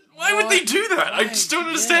is the... Why would they do that? I just don't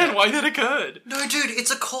understand why that occurred. No, dude,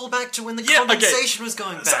 it's a callback to when the condensation was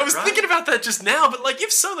going back, so I was thinking about that just now, but, like,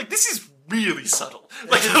 if so, like, this is really subtle.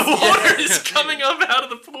 Like, the water is coming up out of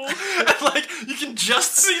the pool, and, like, you can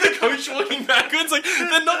just see the coach walking backwards. Like,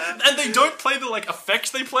 they're not... And they don't play the, like,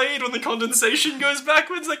 effect they played when the condensation goes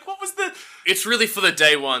backwards. Like, what was the... It's really for the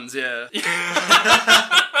day ones, yeah.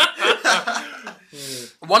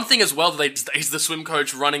 One thing as well, is the swim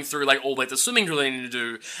coach running through, like, all, like, the swimming drill they need to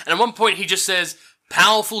do. And at one point, he just says...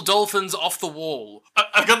 Powerful dolphins off the wall.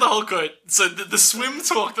 I've got the whole quote. So the swim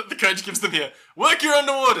talk that the coach gives them here. Work your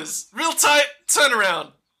underwaters. Real tight. Turn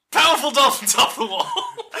around. Powerful dolphins off the wall.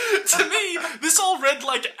 To me, this all read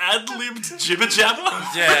like ad-libbed jibber-jabber.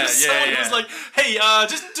 Yeah. Someone was like, hey,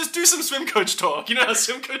 just do some swim coach talk. You know how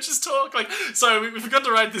swim coaches talk? Like, sorry, we forgot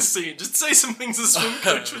to write this scene. Just say some things a swim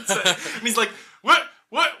coach would say. And he's like,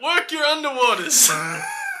 work your underwaters.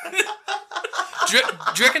 Do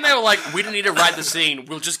you reckon they were like, we don't need to write the scene,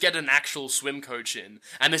 we'll just get an actual swim coach in?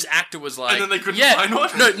 And this actor was like... And then they couldn't find one?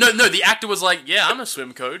 No, the actor was like, yeah, I'm a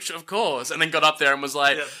swim coach, of course. And then got up there and was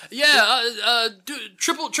like, do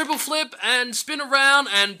triple flip and spin around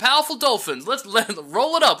and powerful dolphins. Let's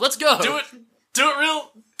roll it up, let's go. Do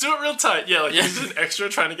it real tight. Yeah, like you did an extra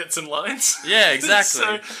trying to get some lines. Yeah,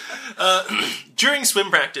 exactly. So, during swim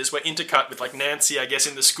practice, we're intercut with like Nancy, I guess,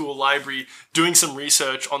 in the school library, doing some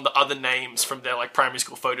research on the other names from their like primary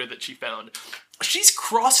school photo that she found. She's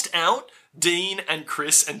crossed out Dean and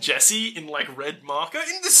Chris and Jesse in like red marker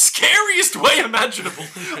in the scariest way imaginable.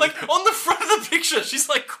 Like on the front of the picture, she's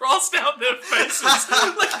like crossed out their faces.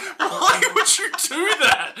 Like, why would you do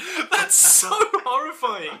that? That's so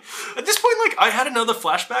horrifying. At this point, like, I had another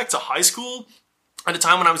flashback to high school. At a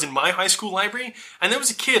time when I was in my high school library, and there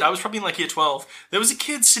was a kid, I was probably in like year 12, there was a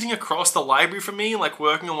kid sitting across the library from me, like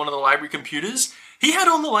working on one of the library computers. He had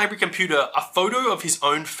on the library computer a photo of his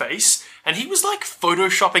own face, and he was like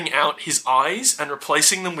photoshopping out his eyes and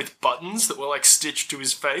replacing them with buttons that were like stitched to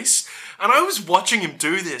his face. And I was watching him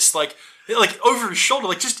do this, like over his shoulder,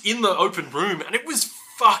 like just in the open room, and it was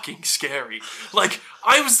fucking scary. Like,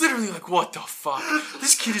 I was literally like, what the fuck?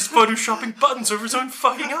 This kid is photoshopping buttons over his own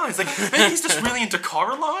fucking eyes. Like, maybe he's just really into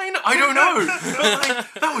Coraline? I don't know. But,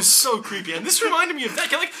 like, that was so creepy. And this reminded me of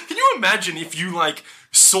that. Like, can you imagine if you, like,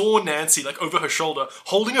 saw Nancy, like, over her shoulder,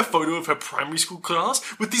 holding a photo of her primary school class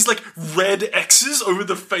with these, like, red X's over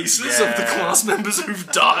the faces of the class members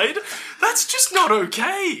who've died? That's just not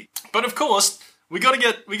okay. But, of course... We gotta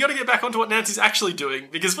get back onto what Nancy's actually doing,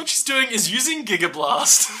 because what she's doing is using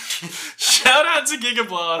Gigablast. Shout out to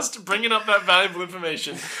Gigablast, bringing up that valuable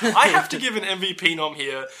information. I have to give an MVP nom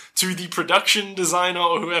here to the production designer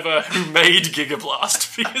or whoever who made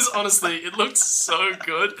Gigablast, because honestly, it looks so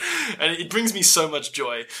good, and it brings me so much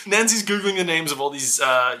joy. Nancy's Googling the names of all these,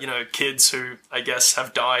 kids who, I guess,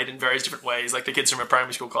 have died in various different ways, like the kids from her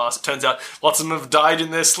primary school class. It turns out lots of them have died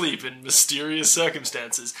in their sleep in mysterious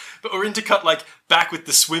circumstances. But we're intercut, like, back with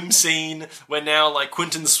the swim scene, where now, like,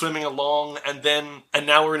 Quentin's swimming along, and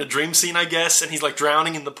now we're in a dream scene, I guess, and he's, like,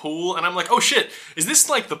 drowning in the pool, and I'm like, oh shit, is this,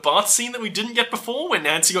 like, the bath scene that we didn't get before, where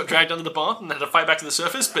Nancy got dragged under the bath and had to fight back to the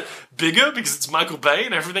surface, but bigger, because it's Michael Bay,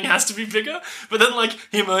 and everything has to be bigger? But then, like,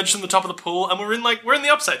 he emerged from the top of the pool, and we're in the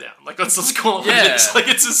Upside Down. Like, let's call it what it is. Like,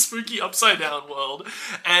 it's a spooky Upside Down world.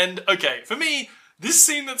 And, okay, for me, this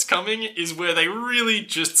scene that's coming is where they really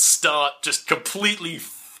just start just completely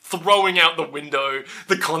throwing out the window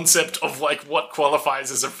the concept of, like, what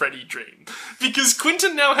qualifies as a Freddy dream. Because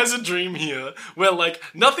Quentin now has a dream here where, like,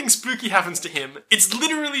 nothing spooky happens to him. It's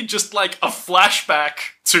literally just, like, a flashback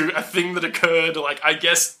to a thing that occurred, like, I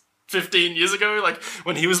guess 15 years ago, like,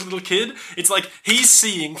 when he was a little kid. It's like, he's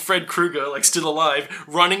seeing Fred Krueger, like, still alive,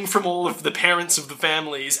 running from all of the parents of the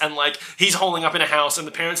families, and, like, he's holding up in a house, and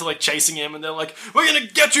the parents are, like, chasing him, and they're like, we're gonna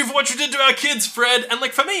get you for what you did to our kids, Fred! And,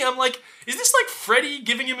 like, for me, I'm like, is this, like, Freddy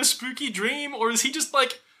giving him a spooky dream, or is he just,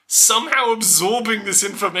 like, somehow absorbing this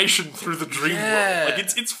information through the dream world? Like,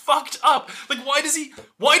 it's fucked up. Like, why is he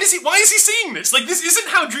seeing this? Like, this isn't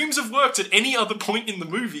how dreams have worked at any other point in the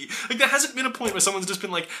movie. Like, there hasn't been a point where someone's just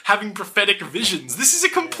been, like, having prophetic visions. This is a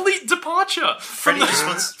complete departure. Freddy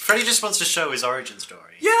just wants to show his origin story.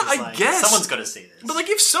 Yeah, I guess. Someone's got to see this. But, like,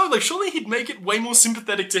 if so, like, surely he'd make it way more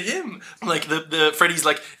sympathetic to him. Like, the Freddy's,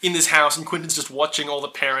 like, in this house, and Quentin's just watching all the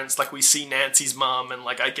parents. Like, we see Nancy's mum, and,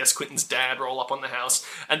 like, I guess Quentin's dad roll up on the house,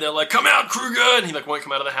 and they're like, come out, Krueger! And he, like, won't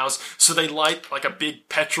come out of the house, so they light, like, a big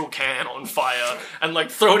petrol can on fire, and,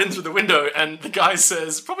 like, throw it in through the window, and the guy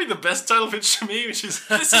says, probably the best title pitch to me, which is,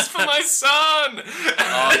 this is for my son!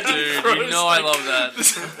 Oh, dude, you know, like, I love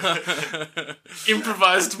that.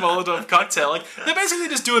 Improvised Molotov cocktail. Like, they're basically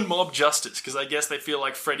just doing mob justice, because I guess they feel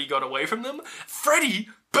like Freddy got away from them. Freddy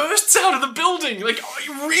bursts out of the building, like,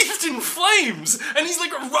 wreathed in flames, and he's,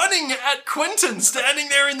 like, running at Quentin, standing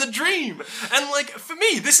there in the dream. And, like, for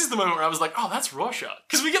me, this is the moment where I was like, oh, that's Rorschach.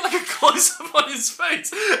 Because we get, like, a close-up on his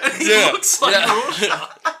face, and he looks like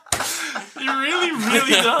Rorschach. He really,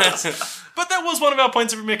 really does. But that was one of our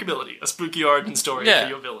points of remakeability, a spooky origin story for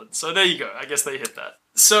your villain. So there you go. I guess they hit that.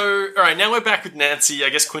 So, alright, now we're back with Nancy. I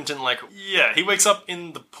guess Quentin, like, he wakes up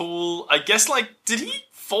in the pool. I guess, like, did he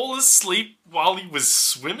fall asleep while he was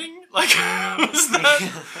swimming? Like, was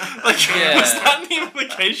that the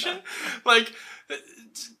implication? Like,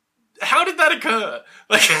 how did that occur?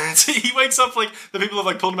 Like, he wakes up, like, the people have,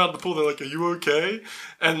 like, pulled him out of the pool, they're like, are you okay?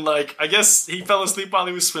 And, like, I guess he fell asleep while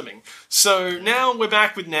he was swimming. So, now we're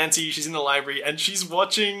back with Nancy, she's in the library, and she's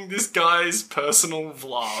watching this guy's personal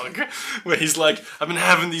vlog, where he's like, I've been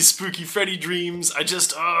having these spooky Freddy dreams,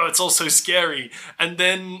 it's all so scary. And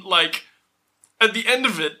then, like, at the end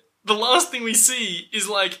of it, the last thing we see is,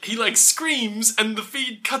 like, he, like, screams and the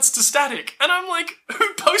feed cuts to static. And I'm like,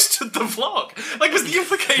 who posted the vlog? Like, was the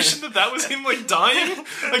implication that was him, like, dying?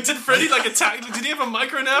 Like, did Freddy, like, attack? Did he have a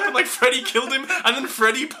micro nap and, like, Freddy killed him and then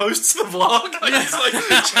Freddy posts the vlog? Like, he's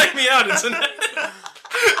like, check me out, internet.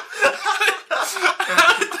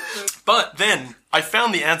 But then, I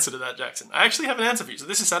found the answer to that, Jackson. I actually have an answer for you, so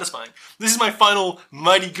this is satisfying. This is my final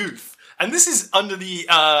mighty goof. And this is under the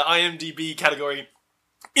IMDb category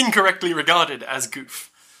incorrectly regarded as goof.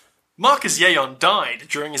 Marcus Yayon died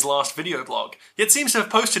during his last video blog, yet seems to have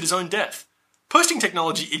posted his own death. Posting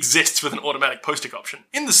technology exists with an automatic posting option.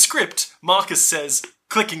 In the script, Marcus says,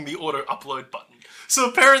 clicking the auto-upload button. So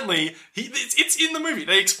apparently, it's in the movie,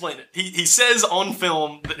 they explain it. He says on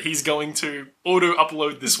film that he's going to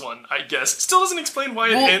auto-upload this one, I guess. Still doesn't explain why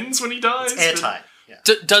it ends when he dies. It's airtight.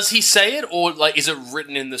 Yeah. Does he say it, or like is it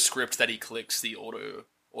written in the script that he clicks the auto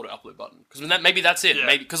upload button? Because maybe that's it. Yeah.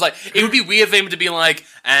 Maybe because like it would be weird for him to be like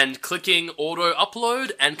and clicking auto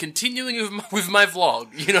upload and continuing with my vlog.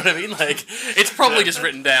 You know what I mean? Like it's probably just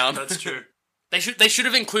written down. That's true. They should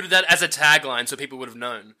have included that as a tagline so people would have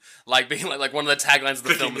known. Like being like one of the taglines of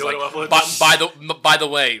the film is like by the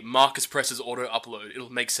way, Marcus presses auto upload. It'll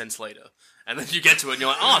make sense later. And then you get to it and you're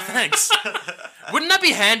like, oh, thanks. Wouldn't that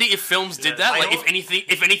be handy if films did that? Like,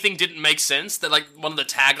 if anything didn't make sense, that, like, one of the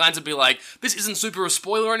taglines would be like, this isn't super a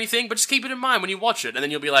spoiler or anything, but just keep it in mind when you watch it. And then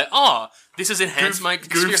you'll be like, oh, this has enhanced my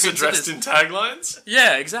experience. Goofs addressed in taglines?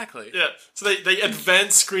 Yeah, exactly. Yeah. So they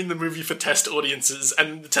advance screen the movie for test audiences,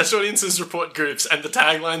 and the test audiences report goofs, and the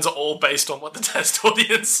taglines are all based on what the test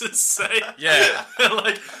audiences say. Yeah.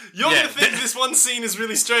 Like, you're going to think this one scene is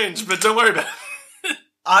really strange, but don't worry about it.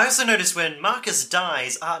 I also noticed when Marcus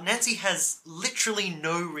dies, Nancy has literally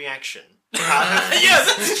no reaction. Yeah,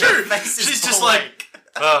 that's true. She's just like,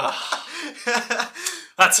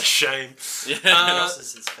 that's a shame. Yeah.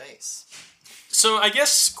 Crosses his face. So I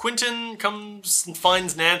guess Quentin comes and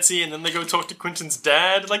finds Nancy, and then they go talk to Quentin's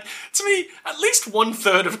dad. Like, to me, at least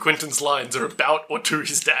 1/3 of Quentin's lines are about or to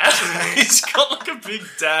his dad. He's got like a big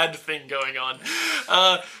dad thing going on.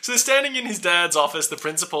 So they're standing in his dad's office, the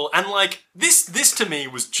principal, and like this to me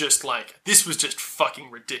was just like, this was just fucking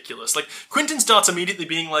ridiculous. Like, Quentin starts immediately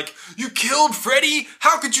being like, you killed Freddy?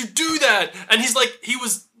 How could you do that? And he's like, he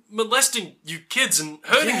was molesting you kids and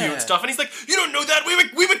hurting you and stuff, and he's like, you don't know that,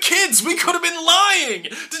 we were kids, we could have been lying,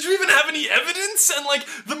 did you even have any evidence? And like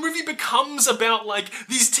the movie becomes about like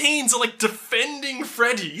these teens are like defending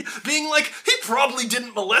Freddy, being like, he probably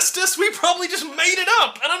didn't molest us, we probably just made it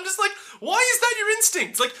up. And I'm just like, why is that your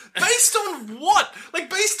instinct? Like, based on what? Like,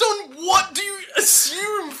 based on what do you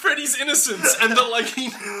assume Freddy's innocence? And that like he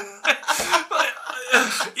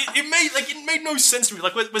it made no sense to me.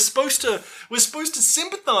 Like, we're supposed to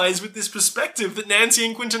sympathize with this perspective that Nancy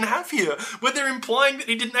and Quentin have here, where they're implying that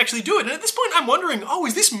he didn't actually do it. And at this point, I'm wondering,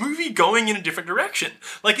 is this movie going in a different direction?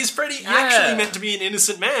 Like, is Freddy actually meant to be an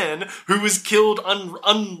innocent man who was killed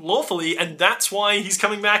unlawfully, and that's why he's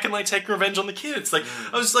coming back and like taking revenge on the kids? Like,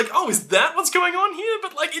 I was like, is that what's going on here?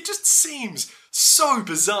 But like, it just seems so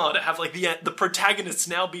bizarre to have like the protagonists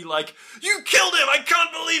now be like, you killed him, I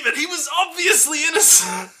can't believe it, he was obviously innocent.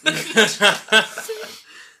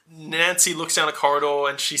 Nancy looks down a corridor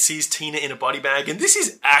and she sees Tina in a body bag, and this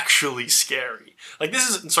is actually scary. Like, this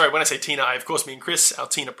is, sorry, when I say Tina, I of course mean Chris, our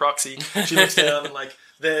Tina proxy. She looks down and like,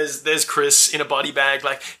 there's Chris in a body bag,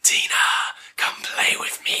 like, Tina, come play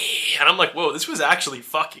with me. And I'm like, whoa, this was actually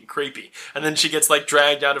fucking creepy. And then she gets like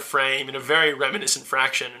dragged out of frame in a very reminiscent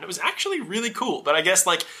fraction, and it was actually really cool. But I guess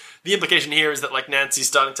like the implication here is that like Nancy's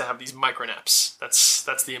starting to have these micronaps.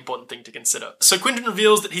 That's the important thing to consider. So Quentin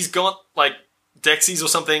reveals that he's got like Dexies or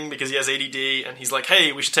something because he has ADD, and he's like,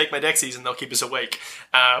 hey, we should take my Dexies and they'll keep us awake.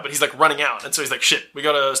 But he's like running out, and so he's like, shit, we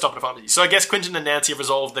gotta stop at a pharmacy. So I guess Quentin and Nancy have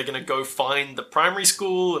resolved they're gonna go find the primary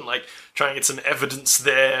school and like try and get some evidence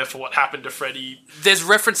there for what happened to Freddy. There's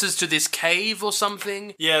references to this cave or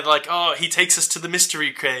something. Yeah, like, oh, he takes us to the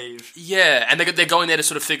mystery cave. Yeah, and they're going there to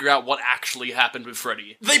sort of figure out what actually happened with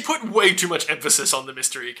Freddy. They put way too much emphasis on the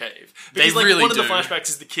mystery cave. Because, They really one of do. the flashbacks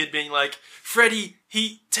is the kid being like, Freddy,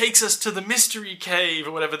 he takes us to the mystery cave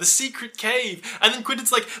or whatever, the secret cave. And then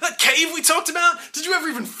Quentin's like, that cave we talked about? Did you ever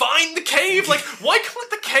even find the cave? Like, why can't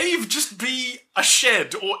the cave just be a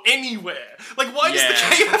shed or anywhere? Like, why does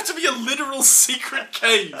the cave have to be a literal secret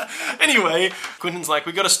cave? Anyway, Quentin's like,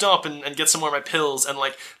 we gotta stop and get some more of my pills, and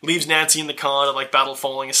like leaves Nancy in the car to like battle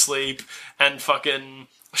falling asleep, and fucking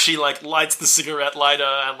she like lights the cigarette lighter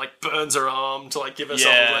and like burns her arm to like give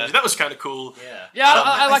herself a blend. That was kind of cool. Yeah,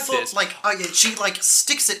 I like thought, this. Like, oh yeah, she like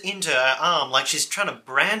sticks it into her arm, like she's trying to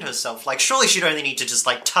brand herself. Like, surely she'd only need to just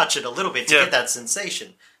like touch it a little bit to get that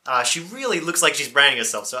sensation. She really looks like she's branding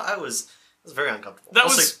herself. So I was very uncomfortable. That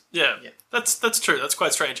was That's true. That's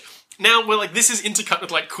quite strange. Now we're like, this is intercut with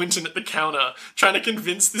like Quentin at the counter trying to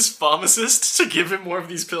convince this pharmacist to give him more of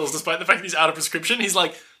these pills, despite the fact that he's out of prescription. He's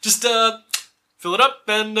like, just fill it up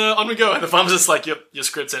and on we go. And the pharmacist's like, yep, your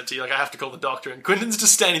script's empty. Like, I have to call the doctor. And Quentin's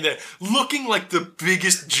just standing there looking like the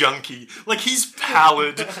biggest junkie. Like, he's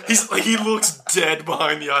pallid. He's like, he looks dead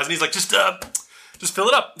behind the eyes. And he's like, just fill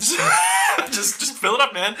it up. Just fill it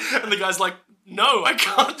up, man. And the guy's like, no, I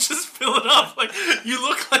can't just fill it up. Like, you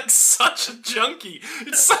look like such a junkie.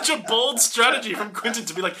 It's such a bold strategy from Quentin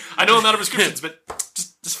to be like, I know I'm out of prescriptions, but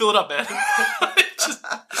just fill it up, man.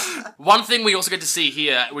 One thing we also get to see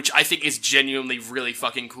here, which I think is genuinely really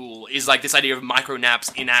fucking cool, is like this idea of micro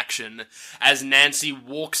naps in action as Nancy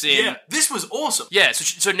walks in. Yeah, this was awesome. Yeah,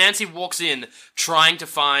 so Nancy walks in trying to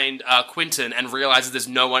find Quentin and realizes there's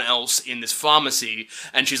no one else in this pharmacy,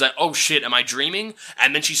 and she's like, oh shit, am I dreaming?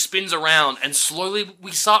 And then she spins around, and slowly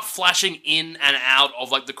we start flashing in and out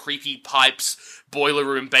of like the creepy pipes, boiler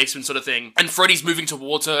room, basement sort of thing. And Freddy's moving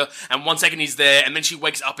towards her, and 1 second he's there, and then she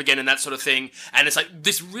wakes up again and that sort of thing. And it's like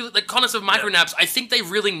this really, like, concept of micro naps, I think they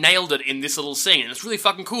really nailed it in this little scene, and it's really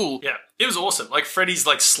fucking cool. Yeah, it was awesome. Like, Freddy's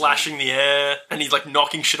like slashing the air, and he's like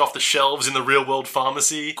knocking shit off the shelves in the real world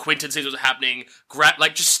pharmacy. Quentin sees what's happening,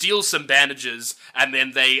 just steals some bandages, and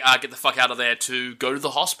then they get the fuck out of there to go to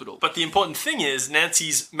the hospital. But the important thing is,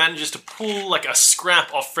 Nancy's manages to pull like a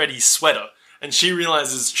scrap off Freddy's sweater. And she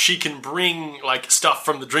realizes she can bring, like, stuff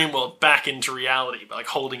from the dream world back into reality by, like,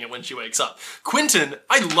 holding it when she wakes up. Quentin,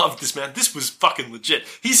 I loved this, man. This was fucking legit.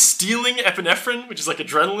 He's stealing epinephrine, which is, like,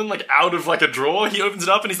 adrenaline, like, out of, like, a drawer. He opens it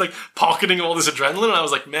up and he's, like, pocketing all this adrenaline. And I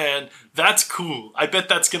was like, man, that's cool. I bet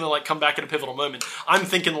that's gonna, like, come back at a pivotal moment. I'm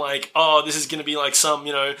thinking, like, oh, this is gonna be, like, some,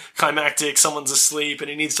 you know, climactic, someone's asleep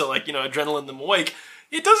and he needs to, like, you know, adrenaline them awake.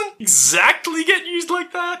 It doesn't exactly get used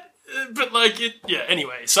like that. But, like,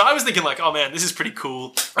 anyway. So I was thinking, like, oh, man, this is pretty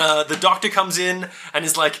cool. The doctor comes in and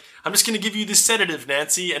is like, I'm just going to give you this sedative,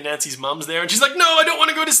 Nancy. And Nancy's mum's there. And she's like, no, I don't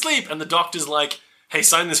want to go to sleep. And the doctor's like, hey,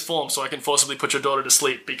 sign this form so I can forcibly put your daughter to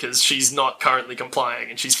sleep because she's not currently complying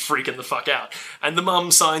and she's freaking the fuck out. And the mum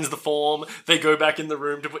signs the form. They go back in the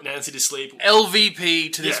room to put Nancy to sleep.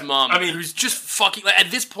 LVP to this mum, I mean, who's just fucking... Like, at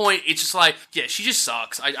this point, it's just like, yeah, she just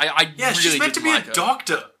sucks. I really she's meant to be like a her.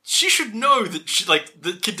 doctor. She should know that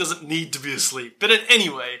the kid doesn't need to be asleep. But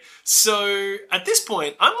anyway, so at this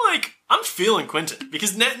point, I'm feeling Quentin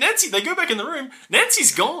because Nancy, they go back in the room,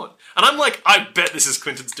 Nancy's gone. And I'm like, I bet this is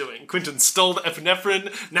Quentin's doing. Quentin stole the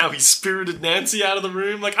epinephrine, now he's spirited Nancy out of the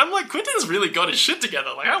room. Like, I'm like, Quentin's really got his shit together.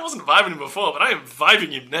 Like, I wasn't vibing him before, but I am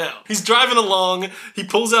vibing him now. He's driving along, he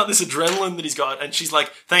pulls out this adrenaline that he's got, and she's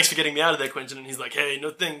like, thanks for getting me out of there, Quentin. And he's like, hey, no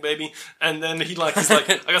thing, baby. And then he's like,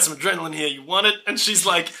 I got some adrenaline here, you want it? And she's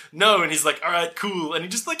like, no. And he's like, all right, cool. And he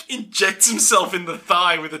just like injects himself in the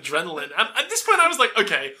thigh with adrenaline. And at this point I was like,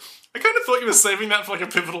 okay, I kind of thought you were saving that for like a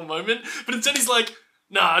pivotal moment, but instead he's like,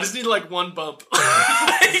 nah, I just need like one bump.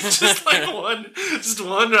 just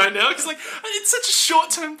one right now. Because like, it's such a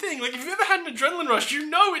short-term thing. Like, if you've ever had an adrenaline rush, you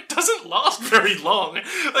know it doesn't last very long.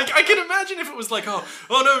 Like, I can imagine if it was like, oh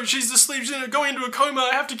no, she's asleep, she's going into a coma,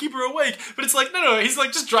 I have to keep her awake. But it's like, no, he's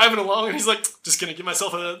like just driving along and he's like, just gonna give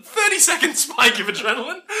myself a 30-second spike of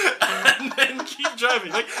adrenaline and then keep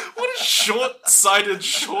driving. Like, what a short-sighted,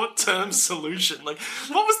 short-term solution. Like,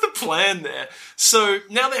 what was the plan there? So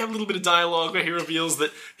now they have a little bit of dialogue where he reveals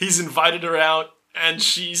that he's invited her out and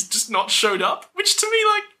she's just not showed up, which to me,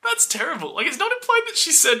 like, that's terrible. Like, it's not implied that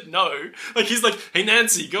she said no. Like, he's like, hey,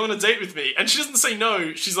 Nancy, go on a date with me. And she doesn't say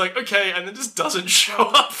no. She's like, okay, and then just doesn't show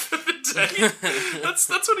up for the date. That's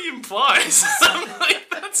what he implies. I'm like,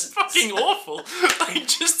 that's fucking awful. Like,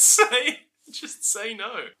 just say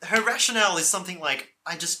no. Her rationale is something like,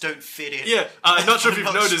 I just don't fit in. Yeah, I'm not sure if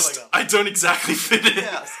you've noticed, I don't exactly fit in.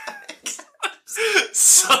 Yes.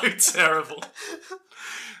 So terrible.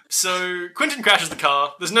 So Quentin crashes the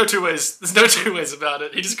car. There's no two ways about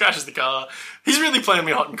it. He just crashes the car. He's really playing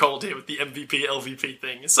me hot and cold here with the MVP, LVP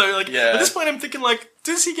thing. So like at this point I'm thinking like,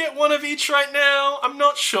 does he get one of each right now? I'm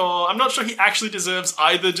not sure. I'm not sure he actually deserves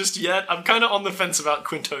either just yet. I'm kind of on the fence about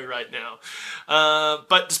Quinto right now.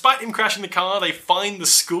 But despite him crashing the car, they find the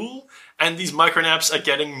school. And these micronaps are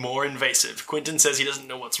getting more invasive. Quentin says he doesn't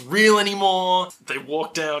know what's real anymore. They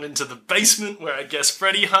walk down into the basement where I guess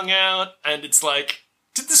Freddy hung out. And it's like,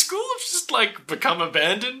 did the school have just, like, become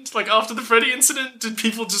abandoned? Like, after the Freddy incident, did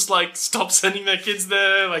people just, like, stop sending their kids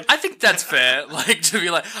there? Like, I think that's fair. Like, to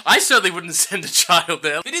be like, I certainly wouldn't send a child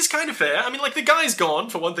there. it is kind of fair. I mean, like, the guy's gone,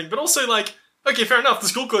 for one thing, but also, like, okay, fair enough, the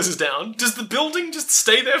school closes down. Does the building just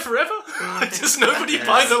stay there forever? Like, does nobody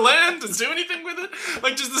buy the land and do anything with it?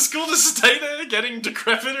 Like, does the school just stay there, getting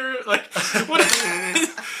decrepit, or, like, what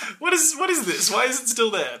is this? Why is it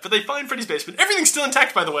still there? But they find Freddy's basement. Everything's still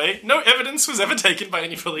intact, by the way. No evidence was ever taken by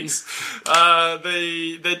any police.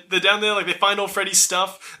 They're down there, like, they find all Freddy's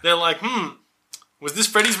stuff. They're like, was this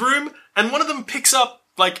Freddy's room? And one of them picks up,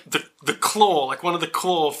 like, the claw, like, one of the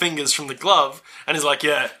claw fingers from the glove, and is like,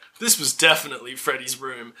 yeah, this was definitely Freddy's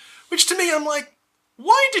room. Which to me, I'm like,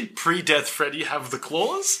 why did pre-death Freddy have the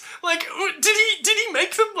claws? Like, did he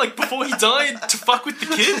make them, like, before he died to fuck with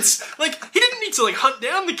the kids? Like, he didn't need to, like, hunt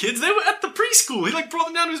down the kids. They were at the preschool. He, like, brought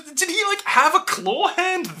them down to his... Did he, like, have a claw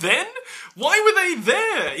hand then? Why were they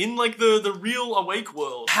there in, like, the real awake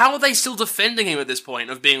world? How are they still defending him at this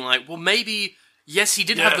point of being like, well, maybe, yes, he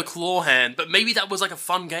did have the claw hand, but maybe that was, like, a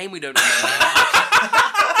fun game we don't remember.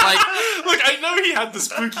 Like, look, I know he had the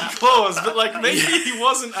spooky claws, but like maybe he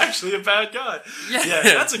wasn't actually a bad guy. Yeah,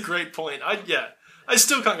 that's a great point. I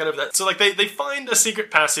still can't get over that. So like they find a secret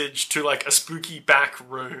passage to like a spooky back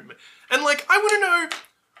room, and like I want to know,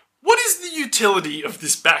 what is the utility of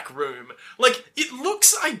this back room? Like it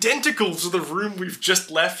looks identical to the room we've just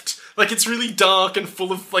left. Like it's really dark and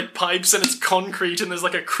full of like pipes, and it's concrete, and there's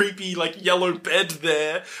like a creepy like yellow bed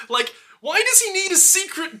there. Like, why does he need a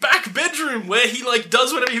secret back bedroom where he, like,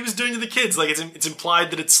 does whatever he was doing to the kids? Like, it's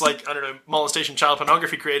implied that it's, like, I don't know, molestation, child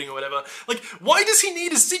pornography creating or whatever. Like, why does he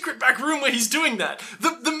need a secret back room where he's doing that?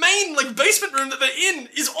 The main, like, basement room that they're in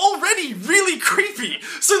is already really creepy.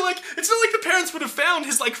 So, like, it's not like the parents would have found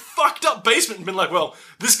his, like, fucked up basement and been like, well,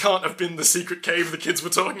 this can't have been the secret cave the kids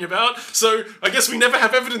were talking about, so I guess we never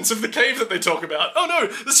have evidence of the cave that they talk about. Oh no,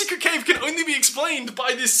 the secret cave can only be explained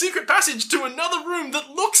by this secret passage to another room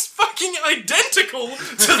that looks fucking identical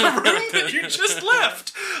to the room that you just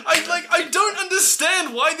left. I don't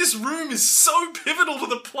understand why this room is so pivotal to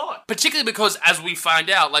the plot. Particularly because, as we find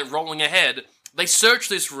out, like, rolling ahead, they search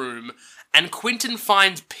this room, and Quentin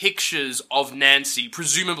finds pictures of Nancy,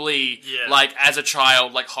 presumably, like, as a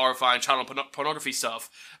child, like, horrifying child pornography stuff.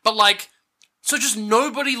 But, like, so just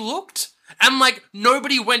nobody looked? And, like,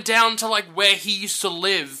 nobody went down to, like, where he used to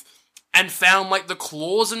live and found, like, the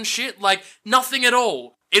claws and shit? Like, nothing at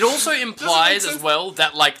all. It also implies as well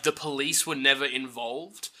that, like, the police were never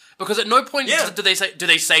involved. Because at no point do they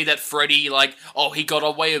say that Freddy, like, oh, he got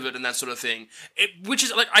away with it and that sort of thing. Which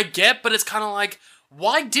is, like, I get, but it's kind of like,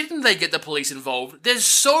 why didn't they get the police involved? There's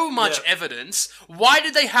so much evidence. Why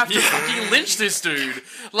did they have to fucking lynch this dude?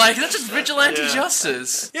 Like, that's just vigilante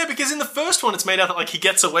justice. Yeah, because in the first one, it's made out that, like, he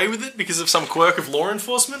gets away with it because of some quirk of law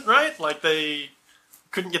enforcement, right? Like, they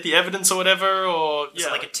couldn't get the evidence or whatever, or... Is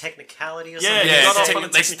it like a technicality or something? Yeah,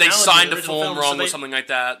 they signed a form wrong or something like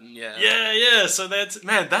that, and Yeah, so that's...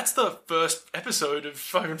 Man, that's the first episode of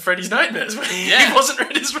fucking Freddy's Nightmares, where he wasn't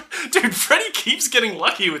ready to... Dude, Freddy keeps getting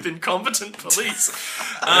lucky with incompetent police.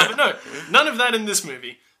 But no, none of that in this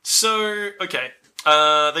movie. So, okay,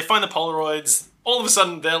 they find the Polaroids. All of a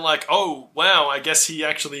sudden, they're like, oh, wow, I guess he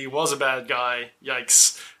actually was a bad guy.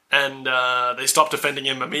 Yikes. And they stopped defending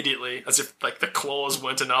him immediately, as if, like, the claws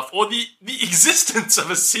weren't enough. Or the existence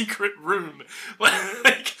of a secret room.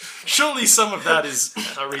 Like, surely some of that is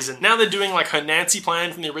a reason. Now they're doing, like, her Nancy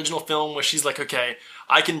plan from the original film, where she's like, okay,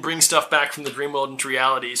 I can bring stuff back from the dream world into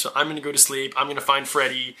reality, so I'm gonna go to sleep, I'm gonna find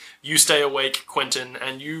Freddy, you stay awake, Quentin,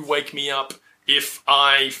 and you wake me up if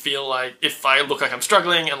I look like I'm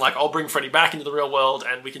struggling, and, like, I'll bring Freddy back into the real world,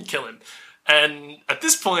 and we can kill him. And at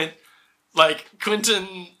this point, like,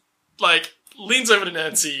 Quentin... like, leans over to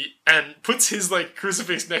Nancy and puts his, like,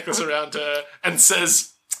 crucifix necklace around her and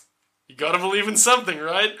says, "You gotta believe in something,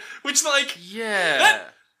 right?" Which, like... Yeah.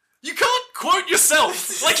 You can't quote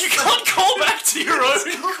yourself. Like, you can't call back to your own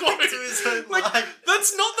quote. To his own Like, line.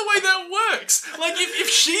 that's not the way that works. Like, if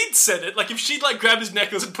she'd said it, like, if she'd, like, grabbed his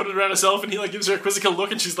necklace and put it around herself and he, like, gives her a quizzical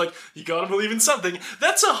look and she's like, "You gotta believe in something,"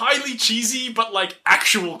 that's a highly cheesy but, like,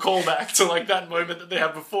 actual callback to, like, that moment that they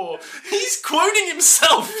had before. He's quoting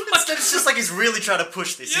himself. Instead, it's just like he's really trying to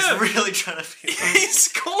push this. Yeah. He's really trying to be He's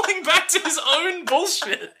calling back to his own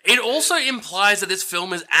bullshit. It also implies that this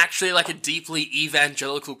film is actually like a deeply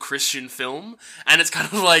evangelical Christian film, and it's kind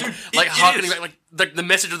of like harkening is. back, like the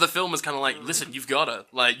message of the film is kind of like, listen, you've got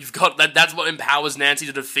that. That's what empowers Nancy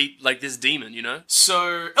to defeat like this demon, you know.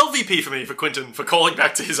 So, LVP for me, for Quentin, for calling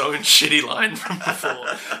back to his own shitty line from before.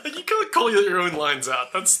 Like, you can't call your own lines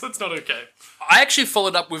out. That's not okay. I actually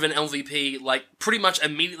followed up with an LVP like pretty much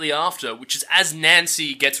immediately after, which is as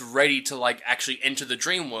Nancy gets ready to like actually enter the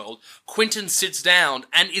dream world, Quentin sits down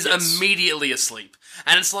and is immediately asleep.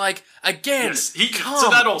 And it's like, again, So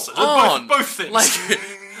come that also. on. Both things.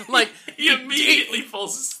 Like he immediately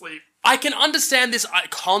falls asleep. I can understand this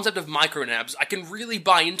concept of micronaps. I can really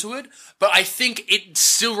buy into it, but I think it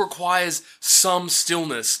still requires some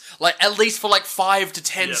stillness. Like, at least for like 5 to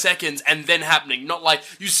 10 seconds and then happening. Not like,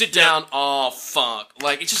 you sit down, oh fuck.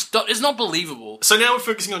 Like, it's not believable. So now we're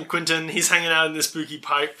focusing on Quentin. He's hanging out in this spooky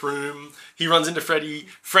pipe room. He runs into Freddy.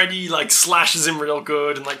 Freddy, like, slashes him real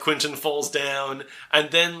good, and, like, Quentin falls down. And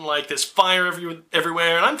then, like, there's fire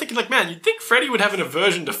everywhere. And I'm thinking, like, man, you'd think Freddy would have an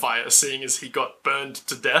aversion to fire, seeing as he got burned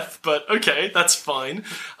to death. But, okay, that's fine.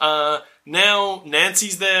 Now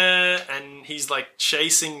Nancy's there, and he's, like,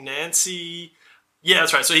 chasing Nancy. Yeah,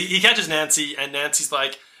 that's right. So he catches Nancy, and Nancy's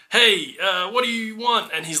like, "Hey, what do you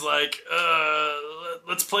want?" And he's like,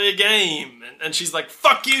 "Let's play a game." And she's like,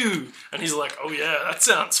 "Fuck you." And he's like, "Oh yeah, that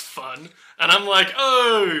sounds fun." And I'm like,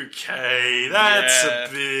 okay, that's a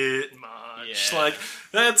bit much. Yeah. Like,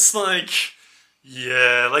 that's like,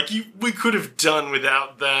 yeah, like we could have done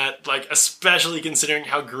without that, like, especially considering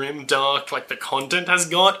how grim dark, like, the content has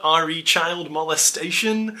got, RE child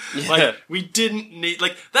molestation. Yeah. Like, we didn't need,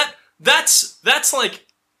 like, that's like,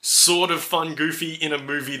 sort of fun, goofy in a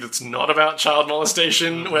movie that's not about child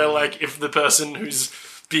molestation, where, like, if the person who's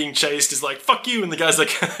being chased is like, "Fuck you," and the guy's like,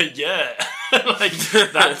 "Yeah." Like,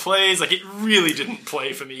 that plays. Like, it really didn't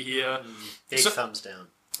play for me here. Big thumbs down.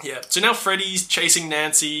 Yeah, so now Freddy's chasing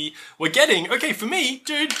Nancy. We're getting, okay, for me,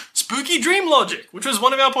 dude, spooky dream logic, which was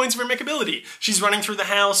one of our points of immickability. She's running through the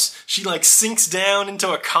house, she, like, sinks down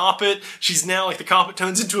into a carpet, she's now, like, the carpet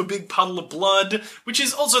turns into a big puddle of blood, which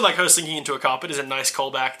is also, like, her sinking into a carpet is a nice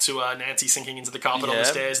callback to Nancy sinking into the carpet on the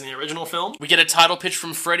stairs in the original film. We get a title pitch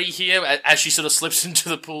from Freddy here as she sort of slips into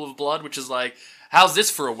the pool of blood, which is like, how's this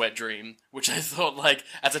for a wet dream? Which I thought, like,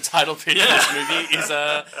 as a title pitch for this movie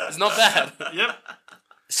is not bad. Yep.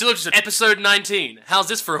 Still just episode 19. How's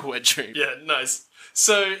this for a wet dream? Yeah, nice.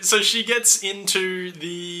 So she gets into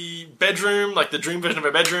the bedroom, like the dream version of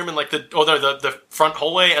her bedroom, and like the front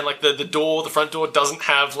hallway, and like the front door doesn't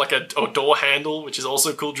have like a door handle, which is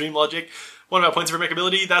also cool dream logic. One of our points of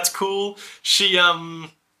impeccability, that's cool. She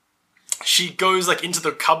goes like into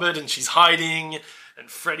the cupboard and she's hiding, and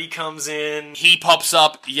Freddy comes in. He pops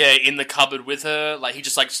up, in the cupboard with her. Like, he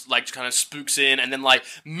just, like kind of spooks in and then, like,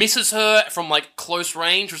 misses her from, like, close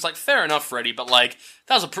range, which is, like, fair enough, Freddy, but, like,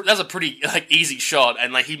 that was a pretty, like, easy shot,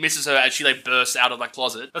 and, like, he misses her as she, like, bursts out of that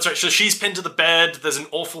closet. That's right, so she's pinned to the bed. There's an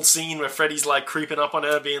awful scene where Freddy's, like, creeping up on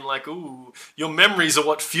her, being like, "Ooh, your memories are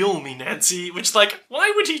what fuel me, Nancy," which, like,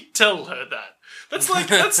 why would he tell her that? That's like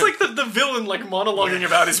the villain, like, monologuing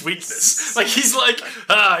about his weakness. Like, he's like,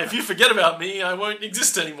 "If you forget about me, I won't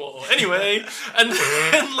exist anymore." Anyway, and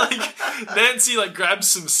then, like, Nancy, like, grabs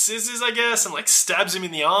some scissors, I guess, and, like, stabs him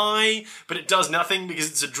in the eye, but it does nothing because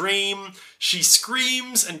it's a dream. She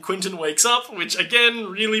screams, and Quentin wakes up, which, again,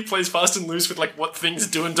 really plays fast and loose with, like, what things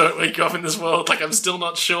do and don't wake up in this world. Like, I'm still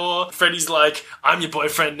not sure. Freddy's like, "I'm your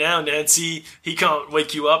boyfriend now, Nancy. He can't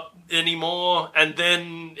wake you up anymore." And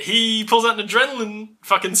then he pulls out an adrenaline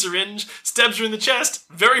fucking syringe, stabs her in the chest.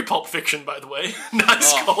 Very Pulp Fiction, by the way.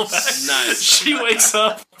 Nice callback. Nice. She wakes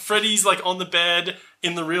up. Freddy's, like, on the bed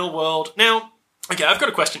in the real world. Now, okay, I've got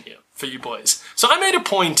a question here for you boys. So I made a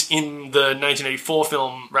point in the 1984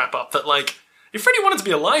 film wrap-up that, like, if Freddy wanted to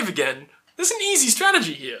be alive again, there's an easy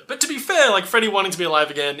strategy here. But to be fair, like, Freddy wanting to be alive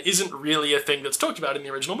again isn't really a thing that's talked about in the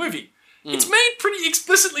original movie. It's made pretty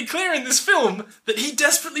explicitly clear in this film that he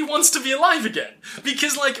desperately wants to be alive again.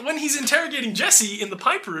 Because, like, when he's interrogating Jesse in the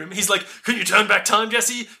pipe room, he's like, "Can you turn back time,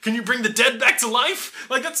 Jesse? Can you bring the dead back to life?"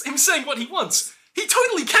 Like, that's him saying what he wants. he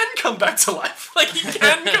totally can come back to life. Like, he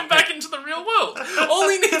can come back into the real world. All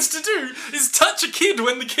he needs to do is touch a kid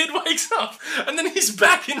when the kid wakes up, and then he's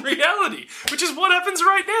back in reality, which is what happens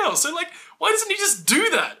right now. So, like, why doesn't he just do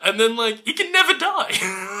that? And then, like, he can never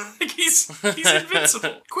die. Like, he's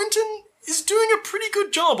invincible. Quentin is doing a pretty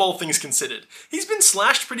good job, all things considered. He's been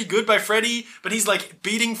slashed pretty good by Freddy, but he's, like,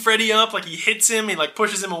 beating Freddy up. Like, he hits him, he, like,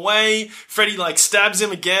 pushes him away. Freddy, like, stabs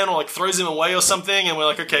him again or, like, throws him away or something, and we're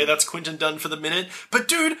like, okay, that's Quentin done for the minute. But,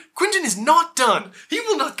 dude, Quentin is not done. He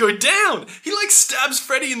will not go down. He, like, stabs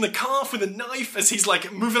Freddy in the calf with a knife as he's,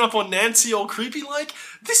 like, moving up on Nancy all creepy-like.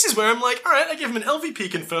 This is where I'm like, alright, I gave him an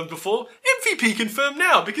LVP confirmed before, MVP confirmed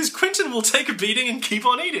now, because Quentin will take a beating and keep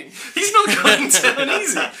on eating. He's not going down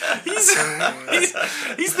easy.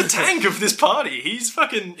 He's the tank of this party. He's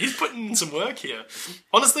putting in some work here.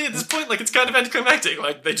 Honestly, at this point, like, it's kind of anticlimactic.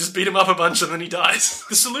 Like, they just beat him up a bunch and then he dies.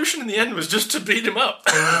 The solution in the end was just to beat him up.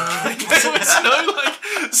 Like, there was no, like,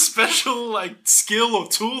 special, like, skill or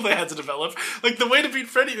tool they had to develop. Like, the way to beat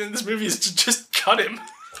Freddy in this movie is to just cut him.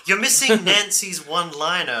 You're missing Nancy's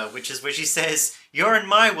one-liner, which is where she says, "You're in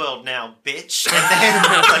my world now, bitch," and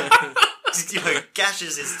then, like,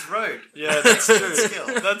 gashes his throat. Yeah, that's true.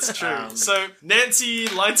 That's true. So Nancy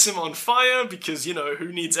lights him on fire because,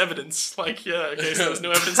 who needs evidence? Like, yeah, okay, so there's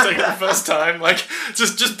no evidence taken the first time. Like,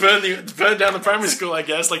 just burn down the primary school, I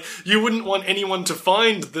guess. Like, you wouldn't want anyone to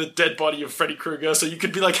find the dead body of Freddy Krueger, so you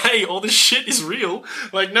could be like, hey, all this shit is real.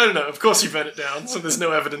 Like, no, of course you burn it down, so there's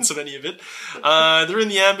no evidence of any of it. They're in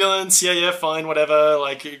the ambulance, yeah, fine, whatever.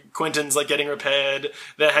 Like, Quentin's, like, getting repaired.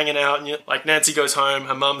 They're hanging out, and, like, Nancy goes home,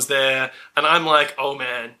 her mum's there. And I'm like, oh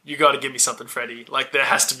man, you gotta give me something, Freddy. Like, there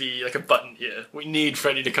has to be, like, a button here. We need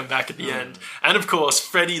Freddy to come back at the end. And of course,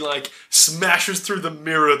 Freddy, like, smashes through the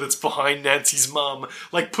mirror that's behind Nancy's mum,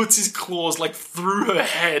 like, puts his claws, like, through her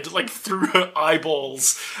head, like, through her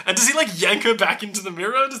eyeballs. And does he, like, yank her back into the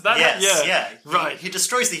mirror? Does that happen? Yeah. Right. He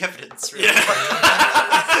destroys the evidence, really. Yeah.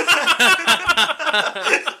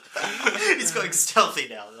 He's going stealthy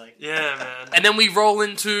now, like. Yeah, man. And then we roll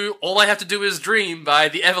into All I Have to Do Is Dream by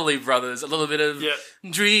the Everly Brothers. A little bit of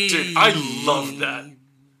Dream. Dude, I love that.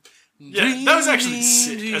 Yeah, that was actually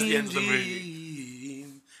sick as the end of the movie.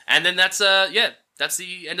 And then that's the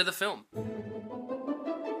end of the film.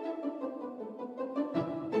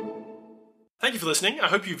 Thank you for listening. I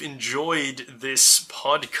hope you've enjoyed this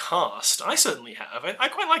podcast. I certainly have. I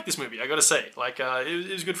quite like this movie, I gotta say. Like,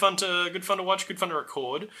 it was good fun to watch, good fun to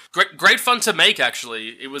record. Great fun to make, actually.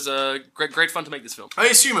 It was great fun to make this film. I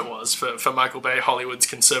assume it was for Michael Bay, Hollywood's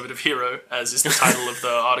conservative hero, as is the title of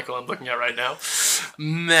the article I'm looking at right now.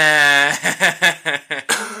 Man.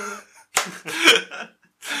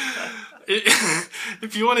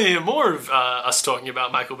 If you want to hear more of us talking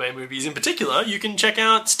about Michael Bay movies in particular, you can check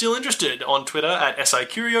out Still Interested on Twitter at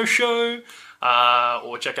SICurioShow,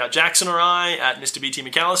 or check out Jackson or I at Mr. BT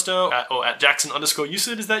McAllister, or at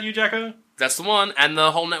Jackson_Usid. Is that you, Jacko? That's the one, and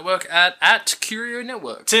the whole network at Curio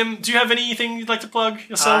Network. Tim, do you have anything you'd like to plug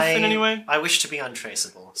yourself in any way? I wish to be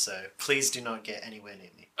untraceable, so please do not get anywhere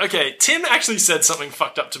near me. Okay, Tim actually said something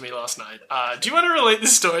fucked up to me last night. Do you want to relate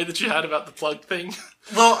this story that you had about the plug thing?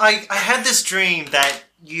 Well, I had this dream that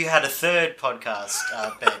you had a third podcast,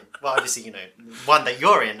 Ben. Well, obviously, one that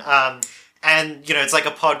you're in. And, it's like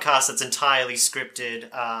a podcast that's entirely scripted.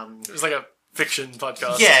 It was like a fiction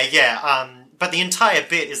podcast. Yeah. But the entire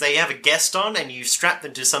bit is they have a guest on and you strap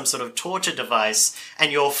them to some sort of torture device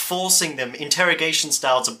and you're forcing them, interrogation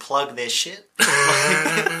style, to plug their shit.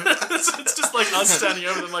 It's just like us standing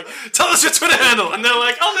over them like, tell us your Twitter handle. And they're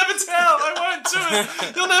like, I'll never tell. I won't do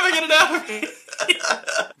it. You'll never get it out of me.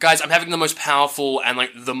 Guys, I'm having the most powerful and,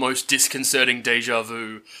 like, the most disconcerting deja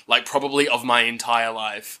vu, like, probably of my entire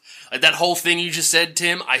life. Like, that whole thing you just said,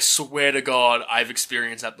 Tim, I swear to God, I've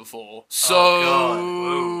experienced that before. So...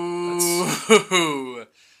 Oh,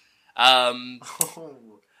 God.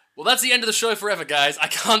 Well, that's the end of the show forever, guys. I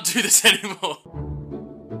can't do this anymore.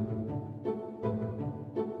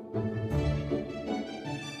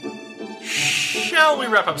 Shall we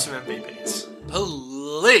wrap up some MVPs?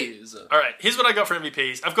 Please. Alright, here's what I got for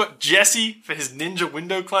MVPs. I've got Jesse for his ninja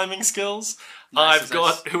window climbing skills. Nice, I've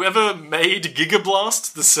got whoever made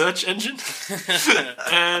Gigablast, the search engine.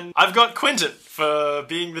 And I've got Quentin for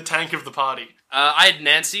being the tank of the party. I had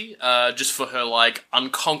Nancy, just for her, like,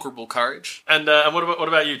 unconquerable courage. And what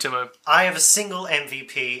about you, Timo? I have a single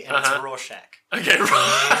MVP, and it's Rorschach. Okay,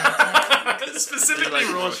 specifically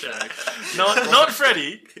Rorschach. Not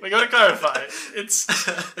Freddy. We gotta clarify.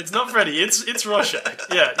 It's not Freddy, it's Rorschach.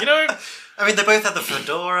 Yeah, I mean, they both have the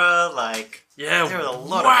fedora, like... Yeah, there are a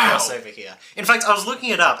lot of crossover here. In fact, I was looking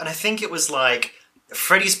it up, and I think it was, like,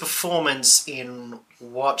 Freddy's performance in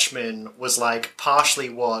Watchmen was like partially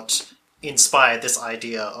what inspired this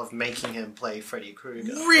idea of making him play Freddy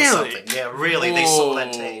Krueger. Really? Yeah, really. They saw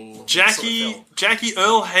that tape. Jackie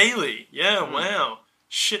Earle Haley. Yeah, wow.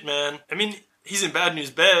 Shit, man. I mean, he's in Bad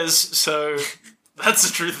News Bears, so that's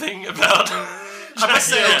the true thing about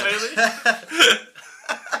Jackie Earle Haley.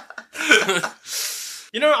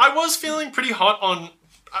 You know, I was feeling pretty hot on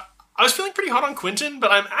Quentin,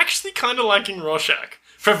 but I'm actually kind of liking Rorschach,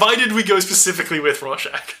 provided we go specifically with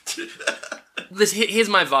Rorschach. Here's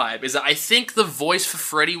my vibe, is that I think the voice for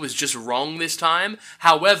Freddy was just wrong this time.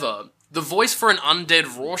 However, the voice for an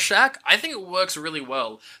undead Rorschach, I think it works really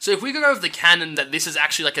well. So if we go over the canon that this is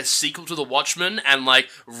actually like a sequel to The Watchmen, and like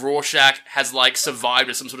Rorschach has like survived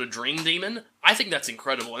as some sort of dream demon, I think that's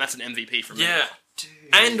incredible, and that's an MVP for me. Yeah.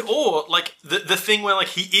 And or like the thing where like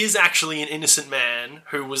he is actually an innocent man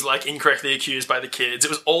who was like incorrectly accused by the kids. It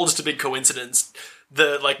was all just a big coincidence.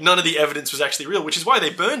 None of the evidence was actually real, which is why they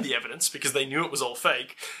burned the evidence, because they knew it was all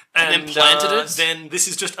fake. And then planted it. Then this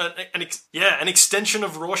is just an extension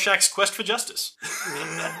of Rorschach's quest for justice.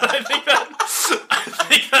 I think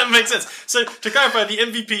that makes sense. So to clarify, the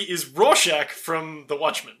MVP is Rorschach from The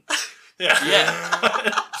Watchmen. Yeah.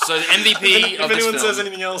 So the MVP if of this anyone film, says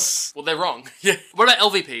anything else, well, they're wrong. Yeah. What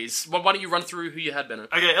about LVPs? Why don't you run through who you had, Benno?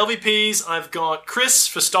 Okay, LVPs. I've got Chris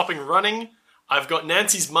for stopping running. I've got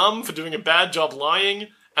Nancy's mum for doing a bad job lying.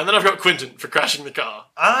 And then I've got Quentin for crashing the car.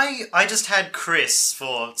 I just had Chris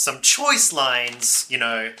for some choice lines, you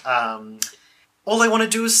know, all I want to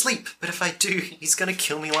do is sleep, but if I do, he's going to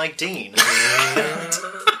kill me like Dean.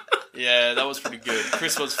 Yeah, that was pretty good.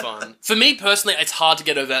 Chris was fun. For me personally, it's hard to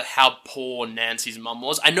get over how poor Nancy's mum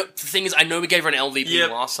was. The thing is, I know we gave her an LVP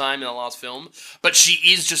last time in the last film, but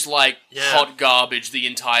she is just like hot garbage the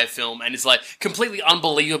entire film, and it's like completely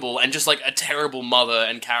unbelievable and just like a terrible mother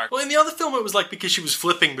and character. Well, in the other film, it was like because she was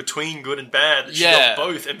flipping between good and bad that she got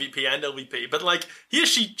both MVP and LVP. But like here,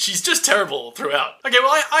 she's just terrible throughout. Okay,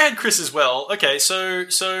 well, I had Chris as well. Okay, so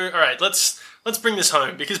all right, Let's bring this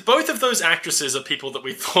home, because both of those actresses are people that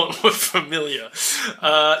we thought were familiar.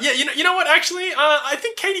 You know what, actually? I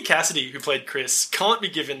think Katie Cassidy, who played Chris, can't be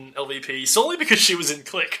given LVP solely because she was in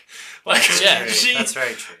Click. Like, that's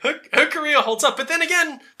very true. Her career holds up. But then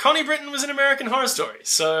again, Connie Britton was in American Horror Story,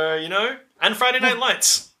 so, you know, and Friday Night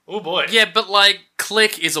Lights. Oh boy. Yeah, but like,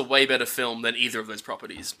 Click is a way better film than either of those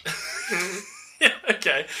properties. Yeah,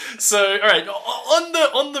 okay. So, all right, on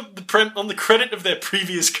the credit of their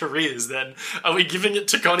previous careers, then, are we giving it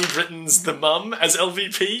to Connie Britton's The Mum as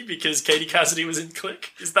LVP because Katie Cassidy was in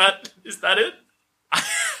Click? Is that it?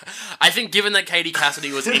 I think, given that Katie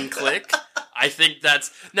Cassidy was in Click, I think that's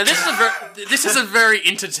now. This is a very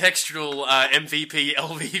intertextual MVP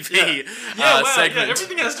LVP segment. Yeah,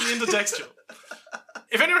 everything has to be intertextual.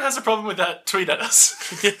 If anyone has a problem with that, tweet at us.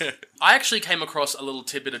 I actually came across a little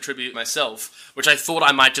tidbit of tribute myself, which I thought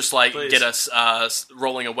I might just get us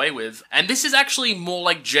rolling away with. And this is actually more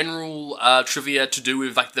like general trivia to do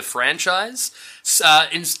with like the franchise,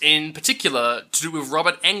 in particular to do with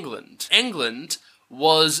Robert Englund. Englund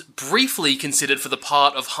was briefly considered for the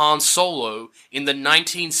part of Han Solo in the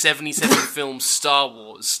 1977 film Star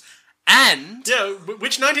Wars. And... Yeah,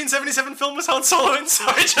 which 1977 film was Han Solo in?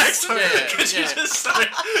 Sorry, Jackson. Could you just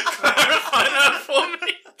clarify that for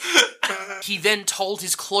me? He then told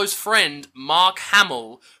his close friend, Mark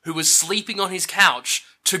Hamill, who was sleeping on his couch,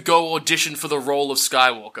 to go audition for the role of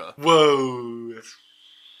Skywalker. Whoa.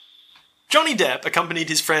 Johnny Depp accompanied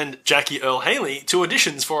his friend Jackie Earle Haley to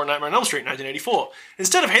auditions for A Nightmare on Elm Street in 1984.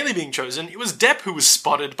 Instead of Haley being chosen, it was Depp who was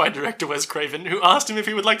spotted by director Wes Craven, who asked him if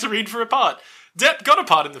he would like to read for a part. Depp got a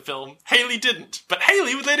part in the film, Haley didn't. But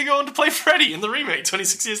Haley would later go on to play Freddy in the remake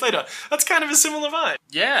 26 years later. That's kind of a similar vibe.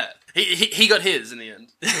 Yeah. He got his in the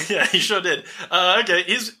end. Yeah, he sure did. Okay,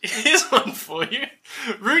 here's one for you.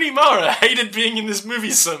 Rooney Mara hated being in this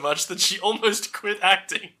movie so much that she almost quit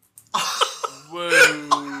acting. Whoa.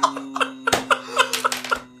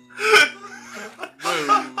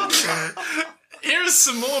 Here's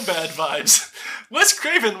some more bad vibes. Wes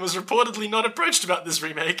Craven was reportedly not approached about this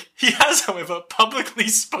remake. He has, however, publicly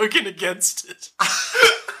spoken against it.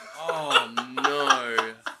 Oh,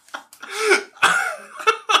 no.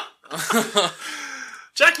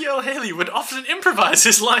 Jackie Earle Haley would often improvise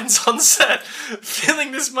his lines on set,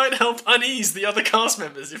 feeling this might help unease the other cast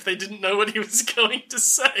members if they didn't know what he was going to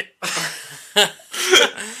say.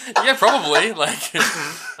 Yeah, probably.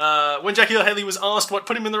 When Jackie Earle Haley was asked what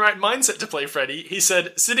put him in the right mindset to play Freddy, he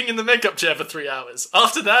said, sitting in the makeup chair for 3 hours.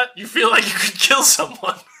 After that, you feel like you could kill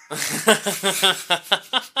someone.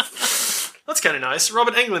 That's kind of nice.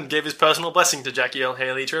 Robert Englund gave his personal blessing to Jackie Earle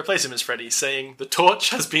Haley to replace him as Freddy, saying, "The torch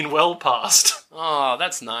has been well passed." Oh,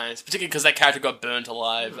 that's nice. Particularly because that character got burnt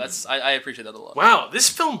alive. I appreciate that a lot. Wow, this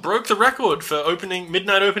film broke the record for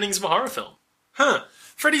midnight openings of a horror film. Huh.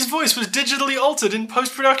 Freddy's voice was digitally altered in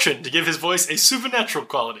post-production to give his voice a supernatural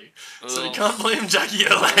quality. So you can't blame Jackie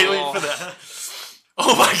Earle Haley for that.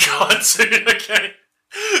 Oh my god, dude, okay.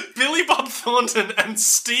 Billy Bob Thornton and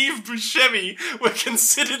Steve Buscemi were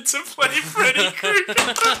considered to play Freddy Krueger.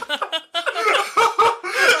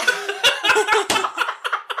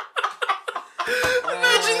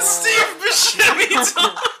 Imagine Steve Buscemi.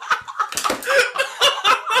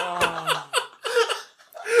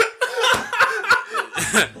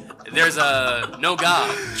 There's no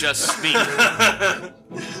God, just me.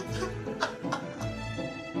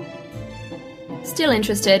 Still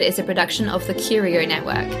Interested is a production of the Curio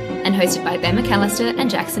Network and hosted by Ben McAllister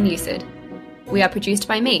and Jackson Usid. We are produced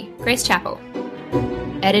by me, Grace Chappell.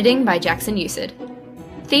 Editing by Jackson Usid.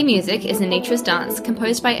 Theme music is Anitra's Dance,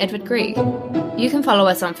 composed by Edward Grieg. You can follow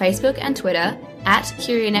us on Facebook and Twitter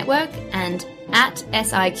 @Curio Network and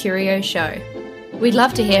 @SI Show. We'd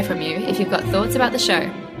love to hear from you if you've got thoughts about the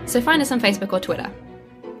show, so find us on Facebook or Twitter.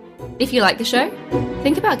 If you like the show,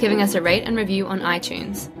 think about giving us a rate and review on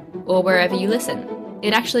iTunes, or wherever you listen.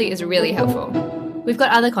 It actually is really helpful. We've got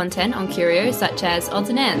other content on Curio, such as Odds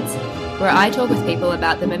and Ends, where I talk with people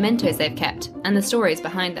about the mementos they've kept and the stories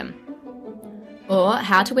behind them. Or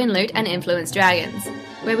How to Win Loot and Influence Dragons,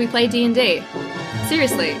 where we play D&D.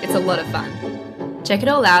 Seriously, it's a lot of fun. Check it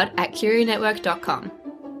all out at CurioNetwork.com.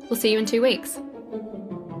 We'll see you in 2 weeks.